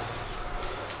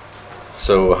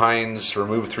 So Heinz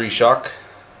removed 3 shock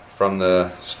from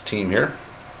the team here,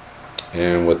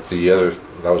 and with the other,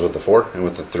 that was with the 4, and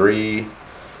with the 3,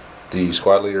 the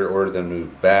squad leader ordered them to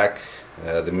move back.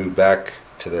 They moved back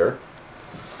to there,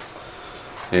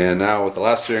 and now with the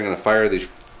last 3, I'm going to fire the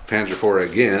Panzer IV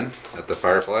again at the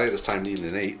Firefly, this time needing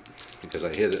an 8 because I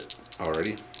hit it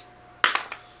already.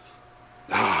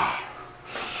 Ah.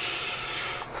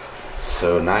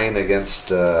 So 9 against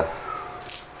 6,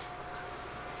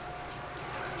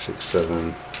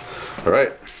 7. All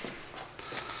right.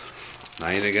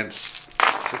 9 against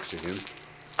 6 again.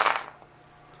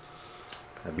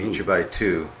 I beat you by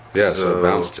 2. Yeah, so it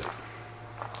bounced it.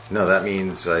 No, that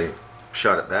means I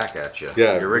shot it back at you.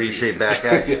 Yeah, you ricocheted back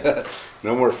at you. Yeah.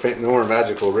 No more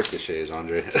magical ricochets,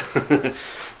 Andre.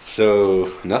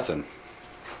 So nothing.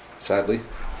 Sadly,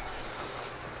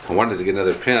 I wanted to get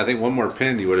another pin. I think one more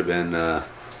pin, you would have been.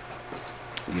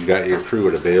 Your crew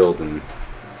would have bailed and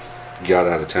got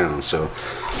out of town. So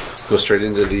go straight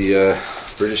into the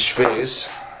British phase.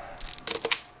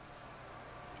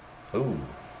 Ooh,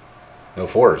 no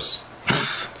 4s.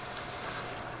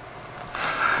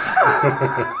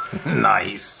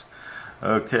 Nice.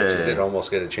 Okay. So did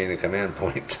almost get a chain of command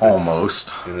point.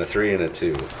 Almost. And a 3 and a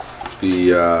 2.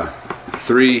 The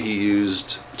 3 he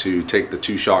used to take the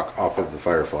 2 shock off of the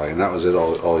Firefly, and that was it.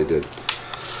 All he did.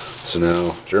 So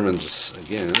now Germans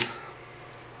again.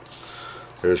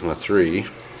 There's my 3.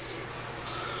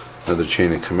 Another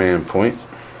chain of command point.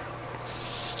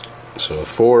 So a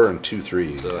 4 and 2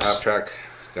 3s. So half track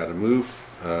got to move.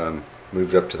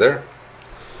 Moved up to there.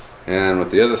 And with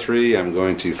the other 3, I'm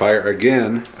going to fire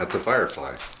again at the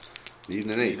Firefly.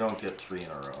 Needing an 8. You don't get 3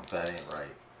 in a row. That ain't right.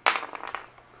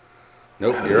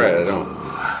 Nope, you're right, I don't.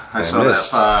 I saw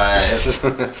missed.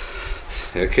 That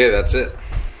 5. Okay, that's it.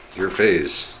 Your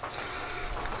phase.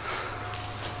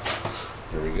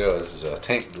 Here we go. This is a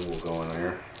tank duel going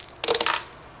here.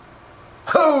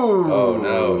 Oh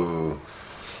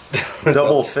no.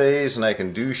 Double phase and I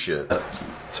can do shit.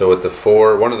 So with the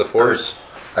 4, one of the 4s.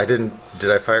 I didn't.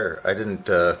 Did I fire? I didn't.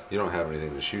 You don't have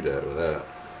anything to shoot at with that.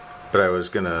 But I was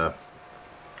gonna.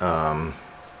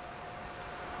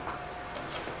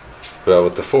 Well,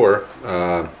 with the 4,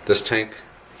 this tank,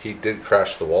 he did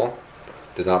crash the wall.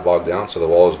 Did not bog down, so the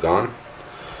wall is gone.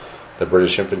 The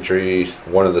British infantry,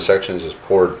 one of the sections is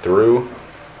poured through.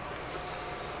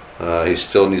 He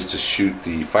still needs to shoot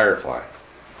the Firefly.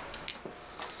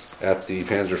 At the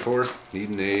Panzer IV,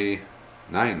 needing a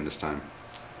 9 this time.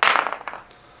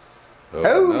 Oh,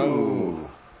 no.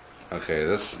 Okay,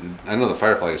 this. I know the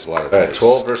Firefly gets a lot of. Alright,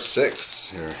 12 versus 6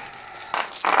 here.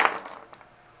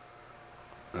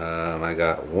 I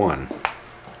got 1.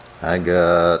 I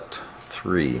got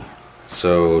 3.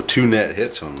 So 2 net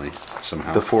hits only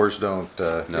somehow. The 4s don't.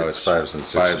 No, it's 5s and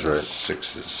 6s. 5s right?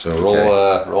 6s. So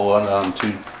okay. roll on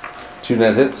 2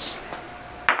 net hits.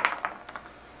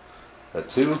 A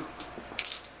 2.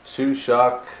 2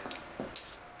 shock.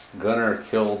 Gunner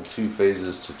killed 2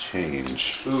 phases to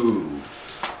change. Ooh.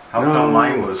 How come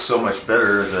mine was so much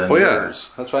better than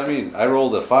yours? That's what I mean. I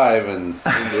rolled a 5 and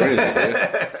didn't do anything.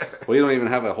 Right? Well, you don't even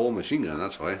have a whole machine gun,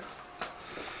 that's why.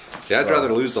 Yeah, I'd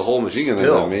rather lose the whole machine gun than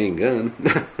the main gun.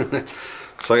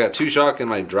 So I got 2 shock and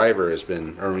my driver has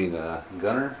been,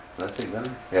 gunner? Did I say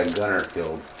gunner? Yeah, gunner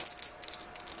killed.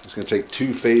 It's going to take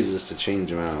 2 phases to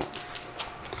change him out.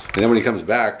 And then when he comes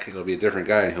back, it'll be a different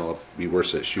guy and he'll be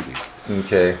worse at shooting.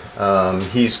 Okay.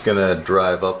 He's going to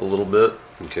drive up a little bit.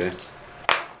 Okay.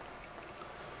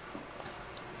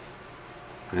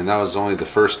 And that was only the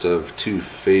first of 2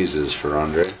 phases for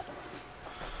Andre.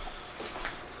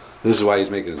 This is why he's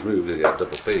making his move, because he got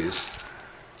double phase.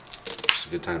 It's a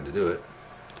good time to do it.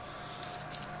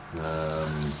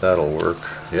 That'll work.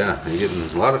 Yeah, you're getting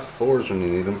a lot of 4s when you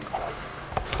need them.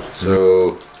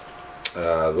 So,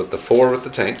 with the 4 with the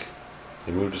tank,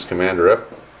 he moved his commander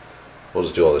up. We'll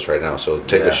just do all this right now. So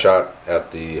take a shot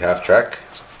at the half track.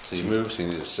 So he moves, he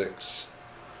needs a 6.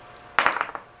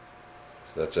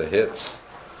 So that's a hit.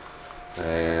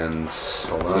 And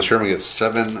hold on. Sherman gets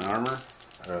 7 armor,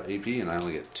 AP, and I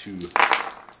only get 2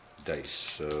 dice.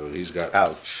 So he's got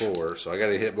 4. So I got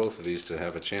to hit both of these to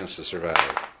have a chance to survive.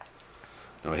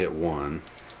 No, I hit 1.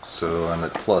 So I'm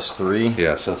at +3.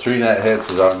 Yeah, so 3 net hits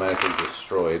is automatically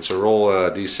destroyed. So roll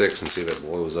a d6 and see if it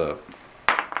blows up.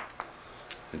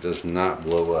 It does not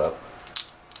blow up.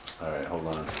 Alright, hold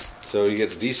on. So he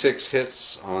gets d6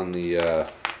 hits on the...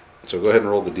 so go ahead and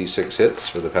roll the d6 hits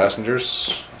for the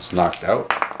passengers. It's knocked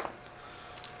out.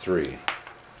 3.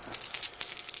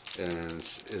 And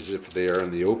as if they are in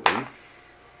the open.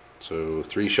 So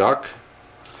 3 shock.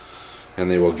 And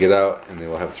they will get out and they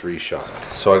will have 3 shock.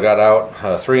 So I got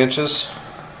out 3 inches.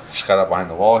 Just got up behind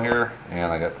the wall here.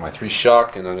 And I got my 3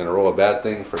 shock. And I'm going to roll a bad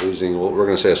thing for losing, well, we're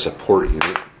going to say a support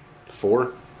unit.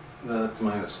 4. That's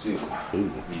 -2.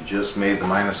 Ooh. You just made the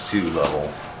 -2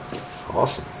 level.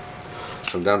 Awesome.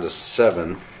 So I'm down to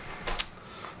 7.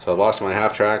 So I lost my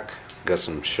half track, got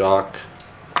some shock,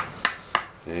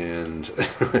 And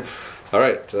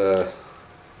alright, the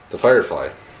Firefly.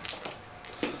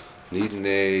 Needing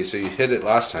a, so you hit it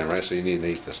last time, right? So you need an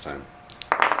 8 this time.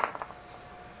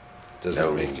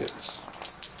 Doesn't make it.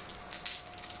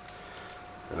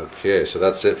 Okay, so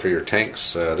that's it for your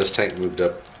tanks. This tank moved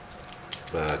up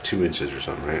 2 inches or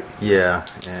something, right? Yeah,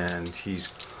 and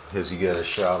has he got a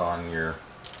shot on your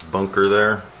bunker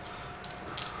there?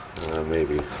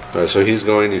 Maybe. Alright, so he's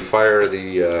going to fire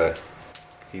the,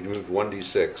 he moved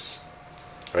 1d6,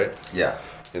 right? Yeah.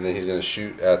 And then he's going to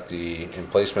shoot at the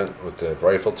emplacement with the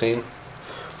rifle team.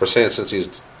 We're saying since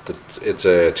it's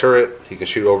a turret, he can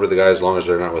shoot over the guys as long as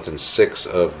they're not within 6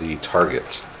 of the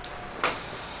target.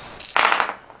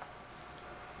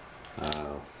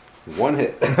 1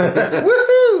 hit.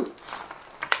 Woohoo!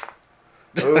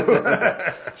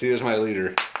 See, here's my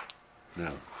leader.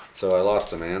 No. So I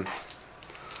lost a man.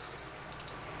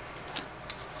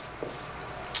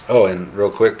 Oh, and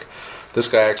real quick, this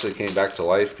guy actually came back to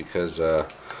life because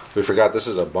we forgot this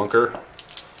is a bunker.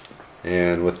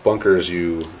 And with bunkers,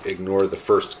 you ignore the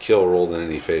first kill rolled in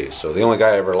any phase. So the only guy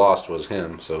I ever lost was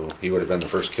him. So he would have been the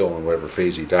first kill in whatever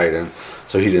phase he died in.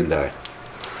 So he didn't die.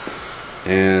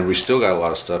 And we still got a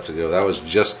lot of stuff to go. That was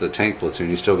just the tank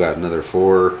platoon. You still got another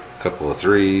 4, a couple of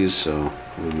 3s, so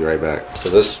we'll be right back. So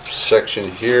this section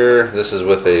here, this is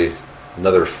with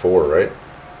another 4, right?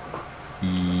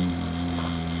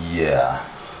 Yeah.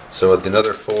 So with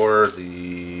another 4,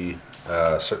 the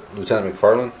Lieutenant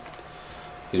McFarland,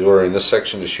 he's ordering this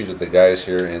section to shoot at the guys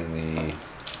here in the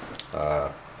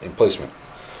emplacement.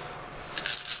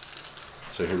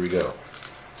 So here we go.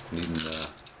 Needing,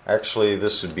 Actually,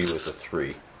 this would be with a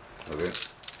 3. okay.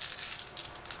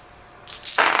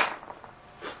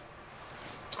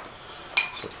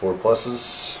 So 4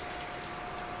 pluses.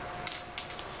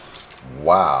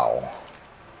 Wow.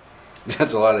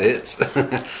 That's a lot of hits.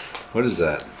 What is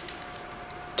that?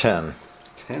 10.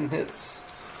 10 hits.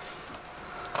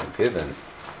 Okay then.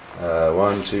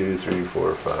 1, 2, 3,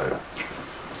 4, 5.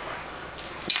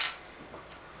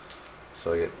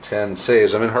 So I get 10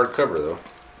 saves. I'm in hard cover though.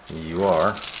 You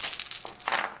are.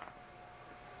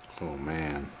 Oh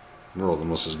man. I rolled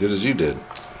almost as good as you did.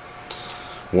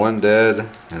 1 dead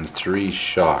and 3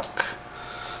 shock.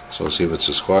 So let's see if it's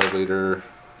a squad leader.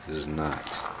 It is not.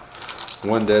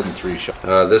 1 dead and 3 shock.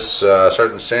 This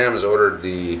Sergeant Sam has ordered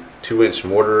the 2-inch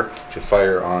mortar to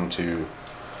fire onto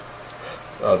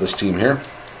this team here.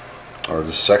 Or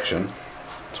this section.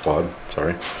 Squad,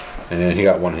 sorry. And he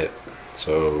got 1 hit.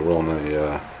 So rolling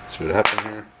a, see what happened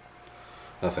here.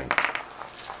 Nothing.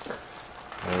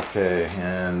 Okay,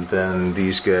 and then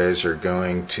these guys are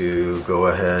going to go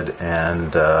ahead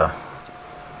and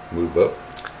move up.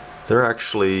 They're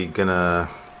actually gonna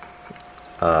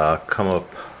come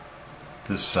up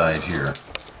this side here.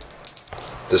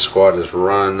 This squad has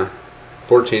run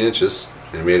 14 inches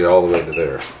and made it all the way to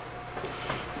there.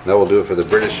 That will do it for the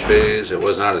British phase. It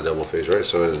was not a double phase, right?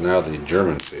 So it is now the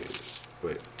German phase.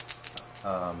 Wait.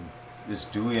 Is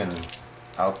Dewey an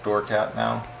outdoor cat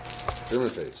now? German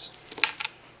phase.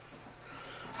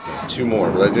 Yeah, 2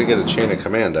 more, but I did get a chain of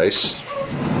command dice.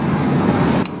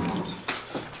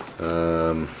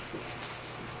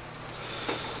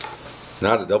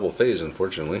 Not a double phase,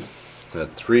 unfortunately. A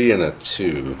 3 and a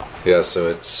 2. Yeah, so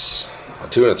it's a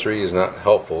 2 and a 3 is not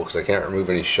helpful because I can't remove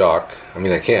any shock. I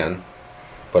mean, I can,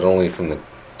 but only from the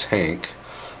tank.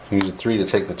 I'm using 3 to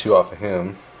take the 2 off of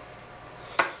him.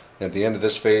 And at the end of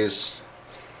this phase,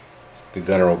 the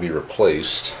gunner will be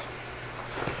replaced.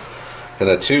 And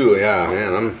a 2, yeah,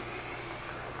 man, I'm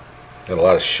got a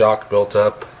lot of shock built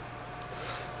up.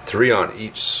 3 on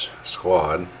each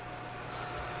squad,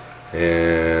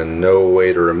 and no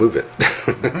way to remove it.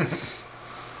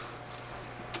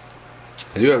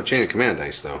 I do have a chain of command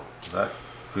dice, though. That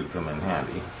could come in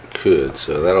handy. Could,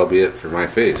 so that'll be it for my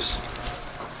phase.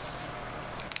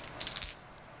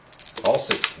 All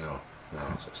 6, no,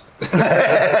 all 6.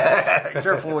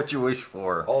 Careful what you wish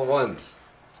for. All 1s.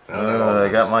 I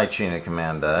got my chain of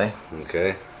command die.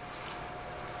 Okay.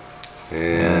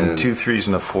 And 2 3s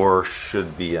and a 4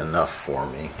 should be enough for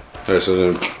me. Alright, so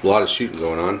there's a lot of shooting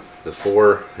going on. The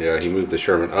 4, yeah, he moved the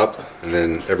Sherman up, and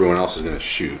then everyone else is going to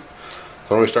shoot. So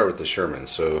why don't we start with the Sherman?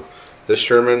 So this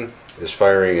Sherman is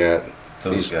firing at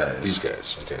these guys. These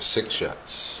guys. Okay, 6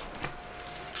 shots.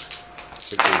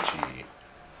 6 HE.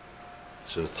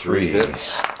 So 3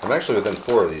 hits. I'm actually within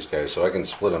 4 of these guys, so I can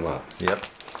split them up. Yep.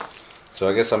 So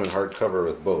I guess I'm in hard cover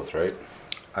with both, right?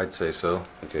 I'd say so.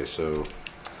 Okay, so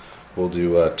we'll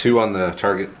do 2 on the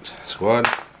target squad.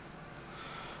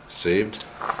 Saved.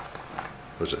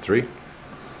 Was it 3?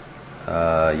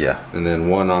 Yeah. And then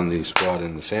 1 on the squad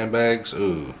in the sandbags.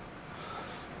 Ooh.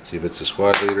 See if it's the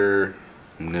squad leader.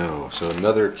 No. So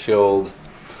another killed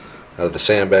out of the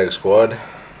sandbag squad.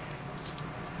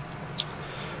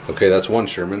 Okay, that's one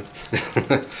Sherman.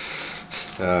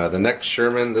 The next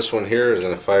Sherman, this one here, is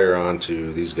going to fire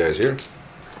onto these guys here.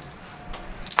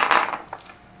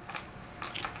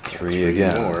 3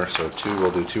 again. More, so 2.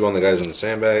 We'll do 2 on the guys in the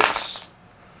sandbags.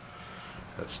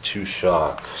 That's 2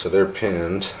 shock, so they're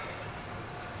pinned.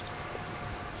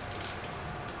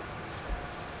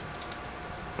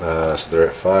 So they're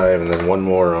at 5, and then 1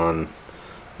 more on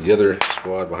the other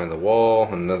squad behind the wall,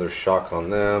 and another shock on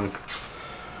them.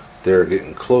 They're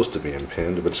getting close to being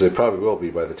pinned, but they probably will be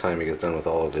by the time he gets done with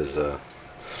all of his. So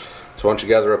why don't you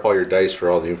gather up all your dice for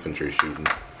all the infantry shooting?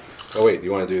 Oh wait,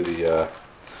 you want to do the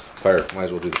fire? Might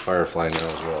as well do the firefly now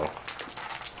as well.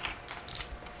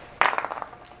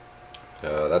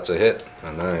 That's a hit,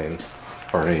 a 9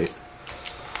 or an 8,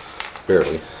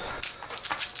 barely.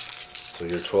 So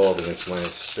you're 12 against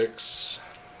 -6.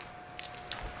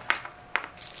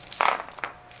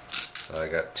 I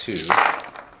got 2.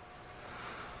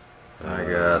 I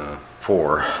got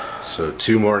 4. So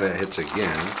 2 more and it hits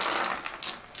again.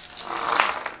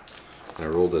 I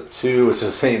rolled a 2. It's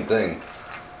the same thing.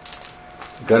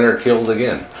 Gunner killed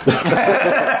again. Look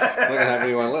at how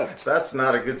many one left. That's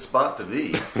not a good spot to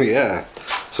be. Yeah.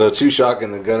 So 2 shock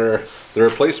and the gunner. The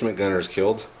replacement gunner is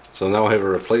killed. So now I have a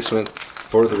replacement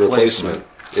for the replacement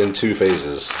in 2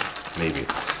 phases, maybe,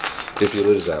 if you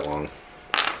lose that long.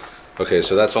 Okay,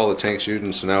 so that's all the tank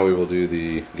shooting, so now we will do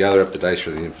the gather up the dice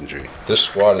for the infantry. This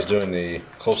squad is doing the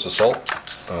close assault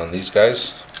on these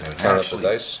guys and count up the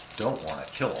dice. Don't want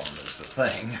to kill them is the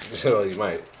thing. Well, you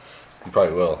might. You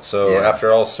probably will. So yeah.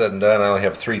 After all said and done, I only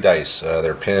have 3 dice.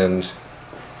 They're pinned.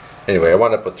 Anyway, I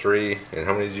wound up with 3. And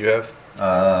how many did you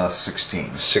have?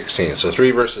 16. 16. So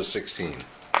 3 versus 16.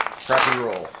 Crappy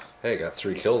roll. Hey, got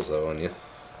 3 kills though on you.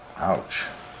 Ouch.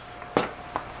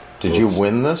 Did you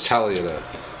win this? Tally it up.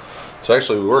 So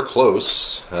actually we were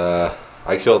close.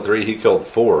 I killed 3, he killed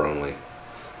 4 only.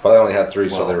 But I only had 3,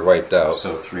 so they're wiped out.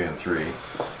 So 3 and 3. It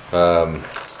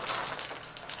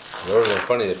would have been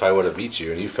funny if I would have beat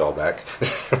you and you fell back.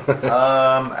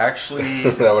 Actually...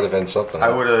 that would have been something. I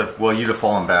would have... Well, you'd have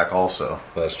fallen back also.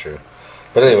 That's true.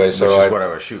 But anyway, so... Which is what I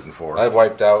was shooting for. I've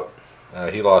wiped out.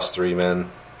 He lost 3 men.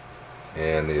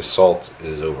 And the assault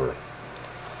is over.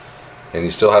 And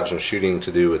you still have some shooting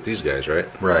to do with these guys, right?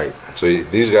 Right. So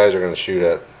these guys are going to shoot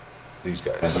at these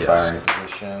guys. And the firing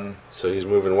position. So he's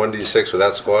moving 1d6 with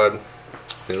that squad.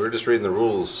 And we're just reading the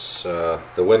rules. The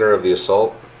winner of the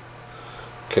assault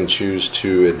can choose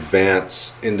to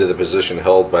advance into the position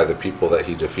held by the people that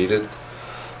he defeated.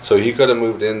 So he could have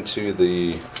moved into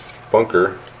the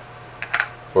bunker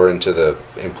or into the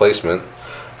emplacement.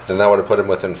 Then that would have put him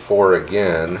within 4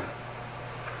 again.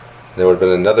 There would have been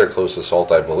another close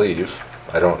assault, I believe.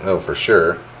 I don't know for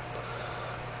sure.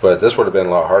 But this would have been a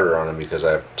lot harder on him because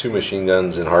I have 2 machine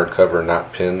guns in hard cover,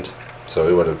 not pinned. So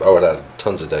I would have had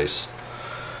tons of dice.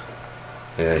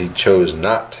 And he chose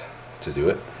not to do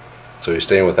it. So he's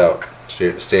staying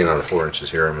on 4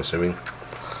 inches here, I'm assuming.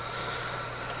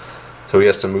 So he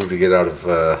has to move to get out of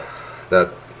that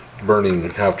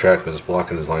burning half track that's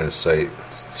blocking his line of sight.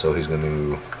 So he's going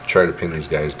to try to pin these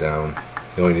guys down.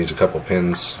 He only needs a couple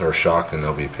pins or shock and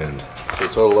they'll be pinned. So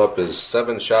total up is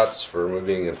 7 shots for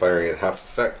moving and firing at half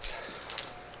effect.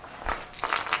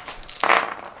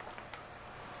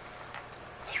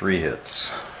 3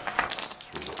 hits.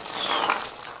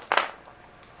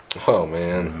 Oh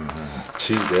man,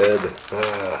 2 dead.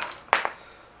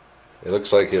 It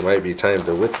looks like it might be time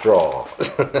to withdraw.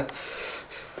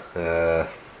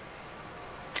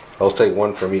 I'll take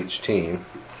 1 from each team.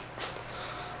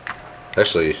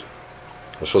 Actually,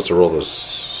 I'm supposed to roll this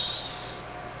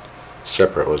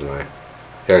separate, wasn't I?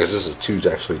 Yeah, because this is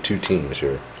actually two teams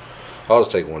here. I'll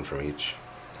just take 1 from each.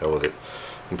 Hell with it.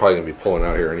 I'm probably going to be pulling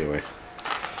out here anyway.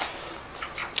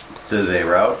 Did they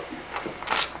route?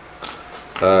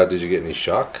 Did you get any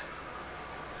shock?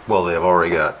 Well, they've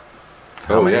already got.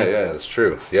 Oh yeah, that's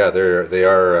true. Yeah, they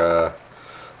are.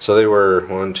 So they were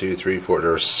 1, 2, 3, 4.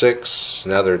 There were 6.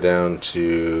 Now they're down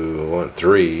to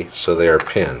 3. So they are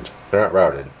pinned. They're not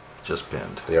routed. Just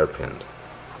pinned. They are pinned.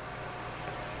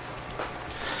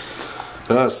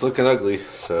 No, it's looking ugly.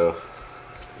 So,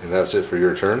 and that's it for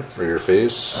your turn, for your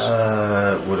phase.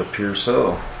 It would appear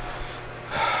so.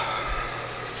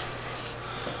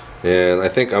 And I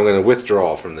think I'm going to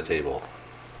withdraw from the table.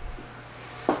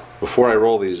 Before I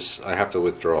roll these, I have to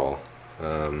withdraw.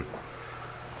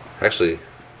 Actually,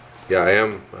 yeah, I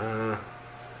am. I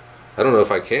don't know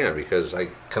if I can because I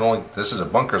can only. This is a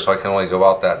bunker, so I can only go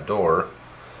out that door,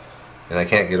 and I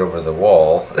can't get over the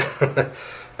wall.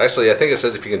 Actually, I think it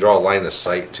says if you can draw a line of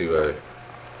sight to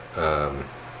a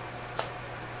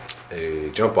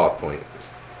jump off point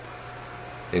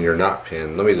and you're not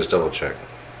pinned, let me just double check.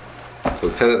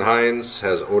 Lieutenant Heinz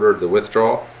has ordered the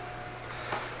withdrawal,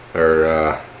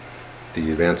 or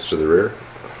the advance to the rear,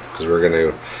 because we're going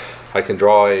to, I can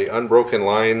draw a unbroken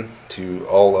line to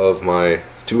all of my,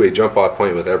 to a jump off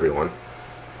point with everyone,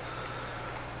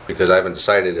 because I haven't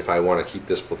decided if I want to keep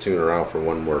this platoon around for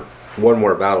one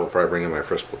more battle before I bring in my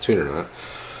first platoon or not.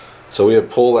 So we have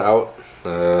pulled out,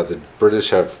 the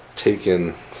British have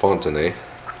taken Fontenay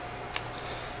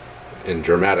in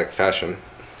dramatic fashion.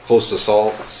 Close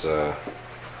assaults,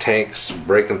 tanks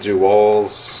breaking through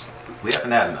walls. We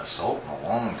haven't had an assault in a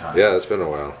long time. Yeah, it's been a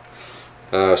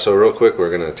while. So real quick,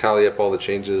 we're going to tally up all the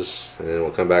changes and then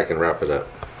we'll come back and wrap it up.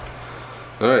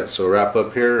 Alright, so wrap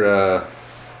up here.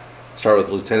 Start with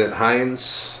Lieutenant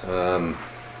Heinz.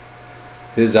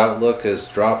 His outlook has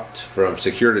dropped from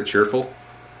secure to cheerful.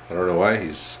 I don't know why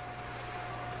he's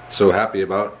so happy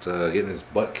about getting his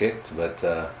butt kicked, but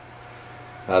the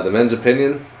men's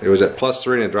opinion, it was at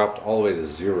 +3 and it dropped all the way to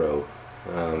 0.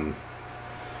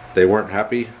 They weren't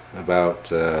happy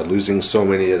about losing so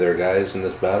many of their guys in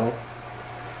this battle.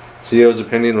 CO's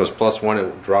opinion was +1,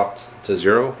 it dropped to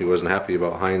 0. He wasn't happy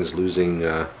about Heinz losing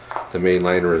the main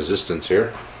line of resistance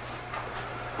here.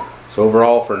 So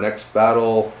overall for next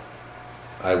battle,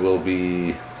 I will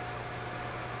be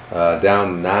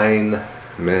down 9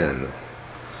 men,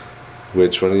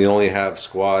 which when you only have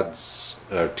squads,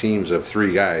 teams of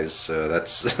 3 guys,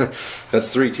 that's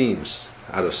that's 3 teams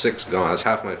out of 6 gone. That's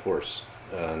half my force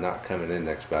not coming in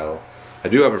next battle. I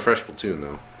do have a fresh platoon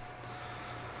though,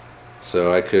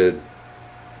 so I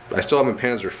still have my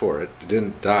Panzer IV. It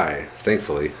didn't die,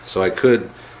 thankfully, so I could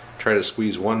try to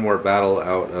squeeze one more battle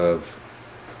out of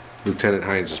Lieutenant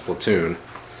Heinz's platoon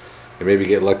and maybe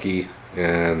get lucky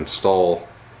and stall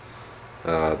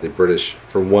the British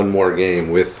for one more game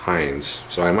with Heinz.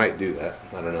 So I might do that.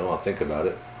 I don't know. I'll think about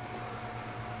it.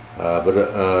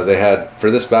 But they had, for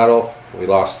this battle, we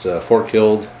lost 4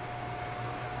 killed,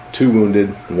 2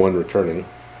 wounded, and 1 returning.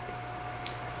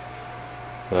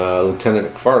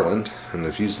 Lieutenant McFarland and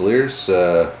the Fusiliers,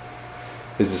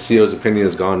 his CO's opinion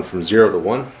has gone from 0 to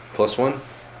 1, +1.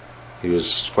 He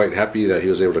was quite happy that he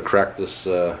was able to crack this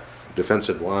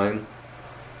defensive line.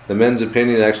 The men's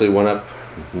opinion actually went up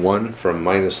 1 from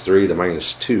 -3 to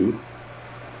 -2,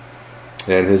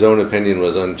 and his own opinion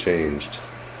was unchanged.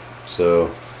 So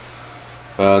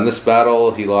in this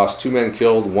battle he lost 2 men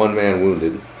killed, 1 man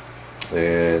wounded,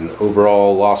 and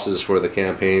overall losses for the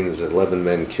campaign is 11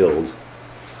 men killed.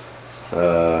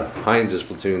 Heinz's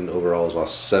platoon overall has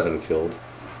lost 7 killed.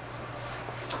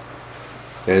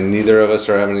 And neither of us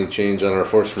are having any change on our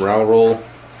force morale roll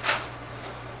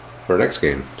for next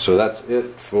game. So that's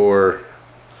it for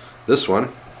this one.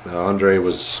 Andre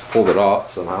pulled it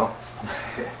off somehow.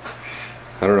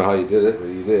 I don't know how you did it, but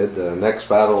you did. Next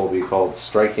battle will be called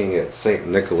Striking at St.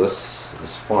 Nicholas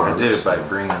Farm. I did it by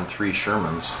bringing 3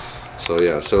 Shermans. So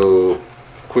yeah, so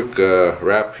quick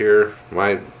wrap here.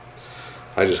 I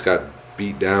just got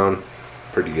beat down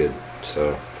pretty good.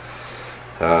 So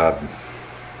if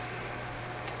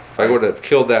I would have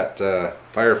killed that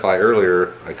Firefly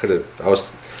earlier, I could have.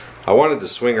 I wanted to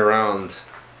swing around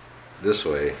this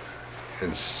way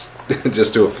and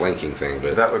just do a flanking thing,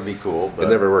 but that would be cool. But it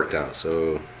never worked out.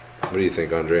 So, what do you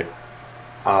think, Andre?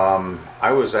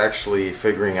 I was actually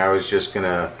figuring I was just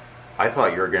gonna. I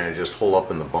thought you were gonna just hole up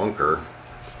in the bunker,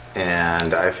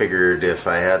 and I figured if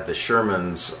I had the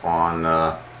Shermans on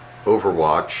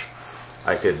Overwatch,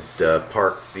 I could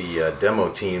park the demo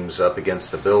teams up against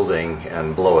the building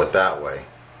and blow it that way.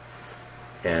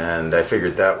 And I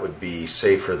figured that would be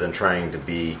safer than trying to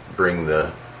bring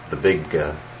the big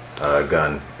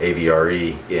gun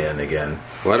AVRE in again.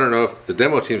 Well, I don't know if the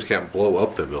demo teams can't blow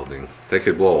up the building. They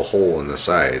could blow a hole in the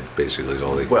side, basically, is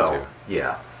all they can do. Well,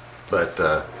 yeah, but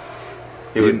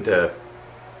it would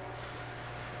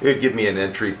give me an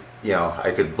entry. You know,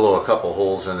 I could blow a couple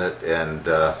holes in it and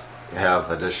have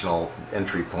additional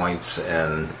entry points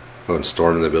and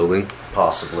storm the building,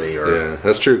 possibly. Or yeah,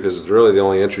 that's true, because really the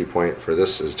only entry point for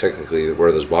this is technically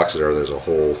where those boxes are. There's a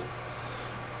hole.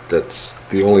 That's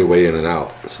the only way in and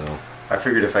out. So I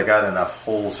figured if I got enough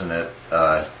holes in it,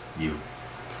 you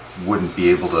wouldn't be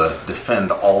able to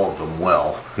defend all of them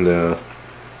well. No.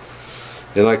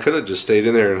 And I could have just stayed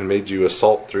in there and made you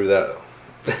assault through that.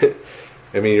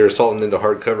 I mean, you're assaulting into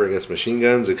hard cover against machine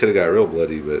guns. It could have got real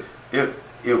bloody, but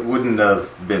it wouldn't have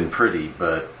been pretty.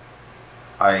 But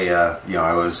I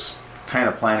was kind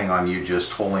of planning on you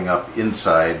just holding up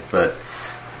inside, but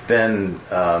then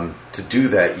to do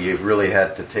that, you really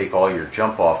had to take all your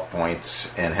jump off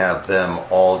points and have them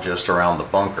all just around the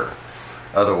bunker.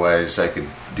 Otherwise, I could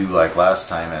do like last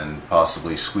time and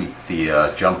possibly sweep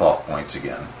the jump-off points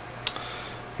again.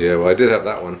 Yeah, well, I did have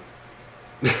that one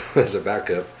as a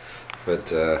backup,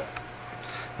 but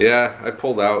yeah, I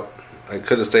pulled out. I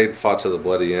could have stayed, fought to the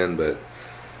bloody end, but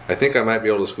I think I might be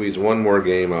able to squeeze one more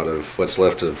game out of what's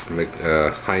left of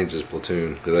Heinz's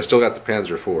platoon, because I still got the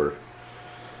Panzer IV.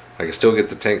 I can still get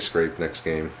the tank scrape next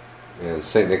game, and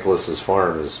St. Nicholas's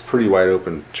farm is pretty wide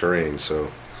open terrain,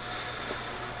 so.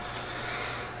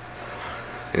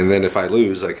 And then if I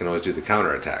lose, I can always do the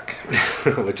counterattack,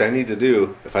 which I need to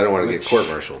do if I don't want to get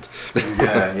court-martialed.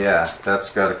 yeah,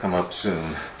 that's got to come up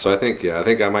soon. So I think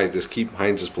I might just keep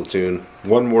Heinz's platoon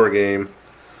one more game,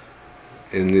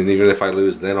 and then even if I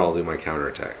lose, then I'll do my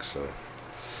counterattack. So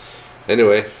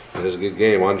anyway, it was a good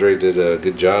game. Andre did a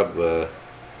good job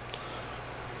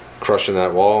crushing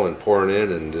that wall and pouring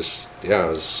in, and just it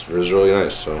was really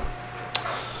nice. So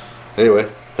anyway,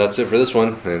 that's it for this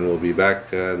one, and we'll be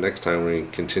back next time when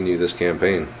we continue this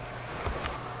campaign.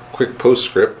 Quick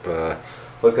postscript.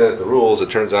 Looking at the rules, it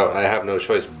turns out I have no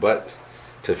choice but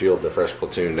to field the fresh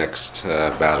platoon next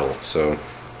battle. So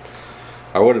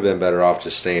I would have been better off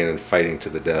just staying and fighting to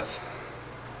the death.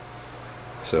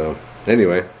 So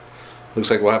anyway, looks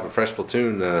like we'll have a fresh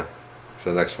platoon for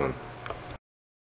the next one.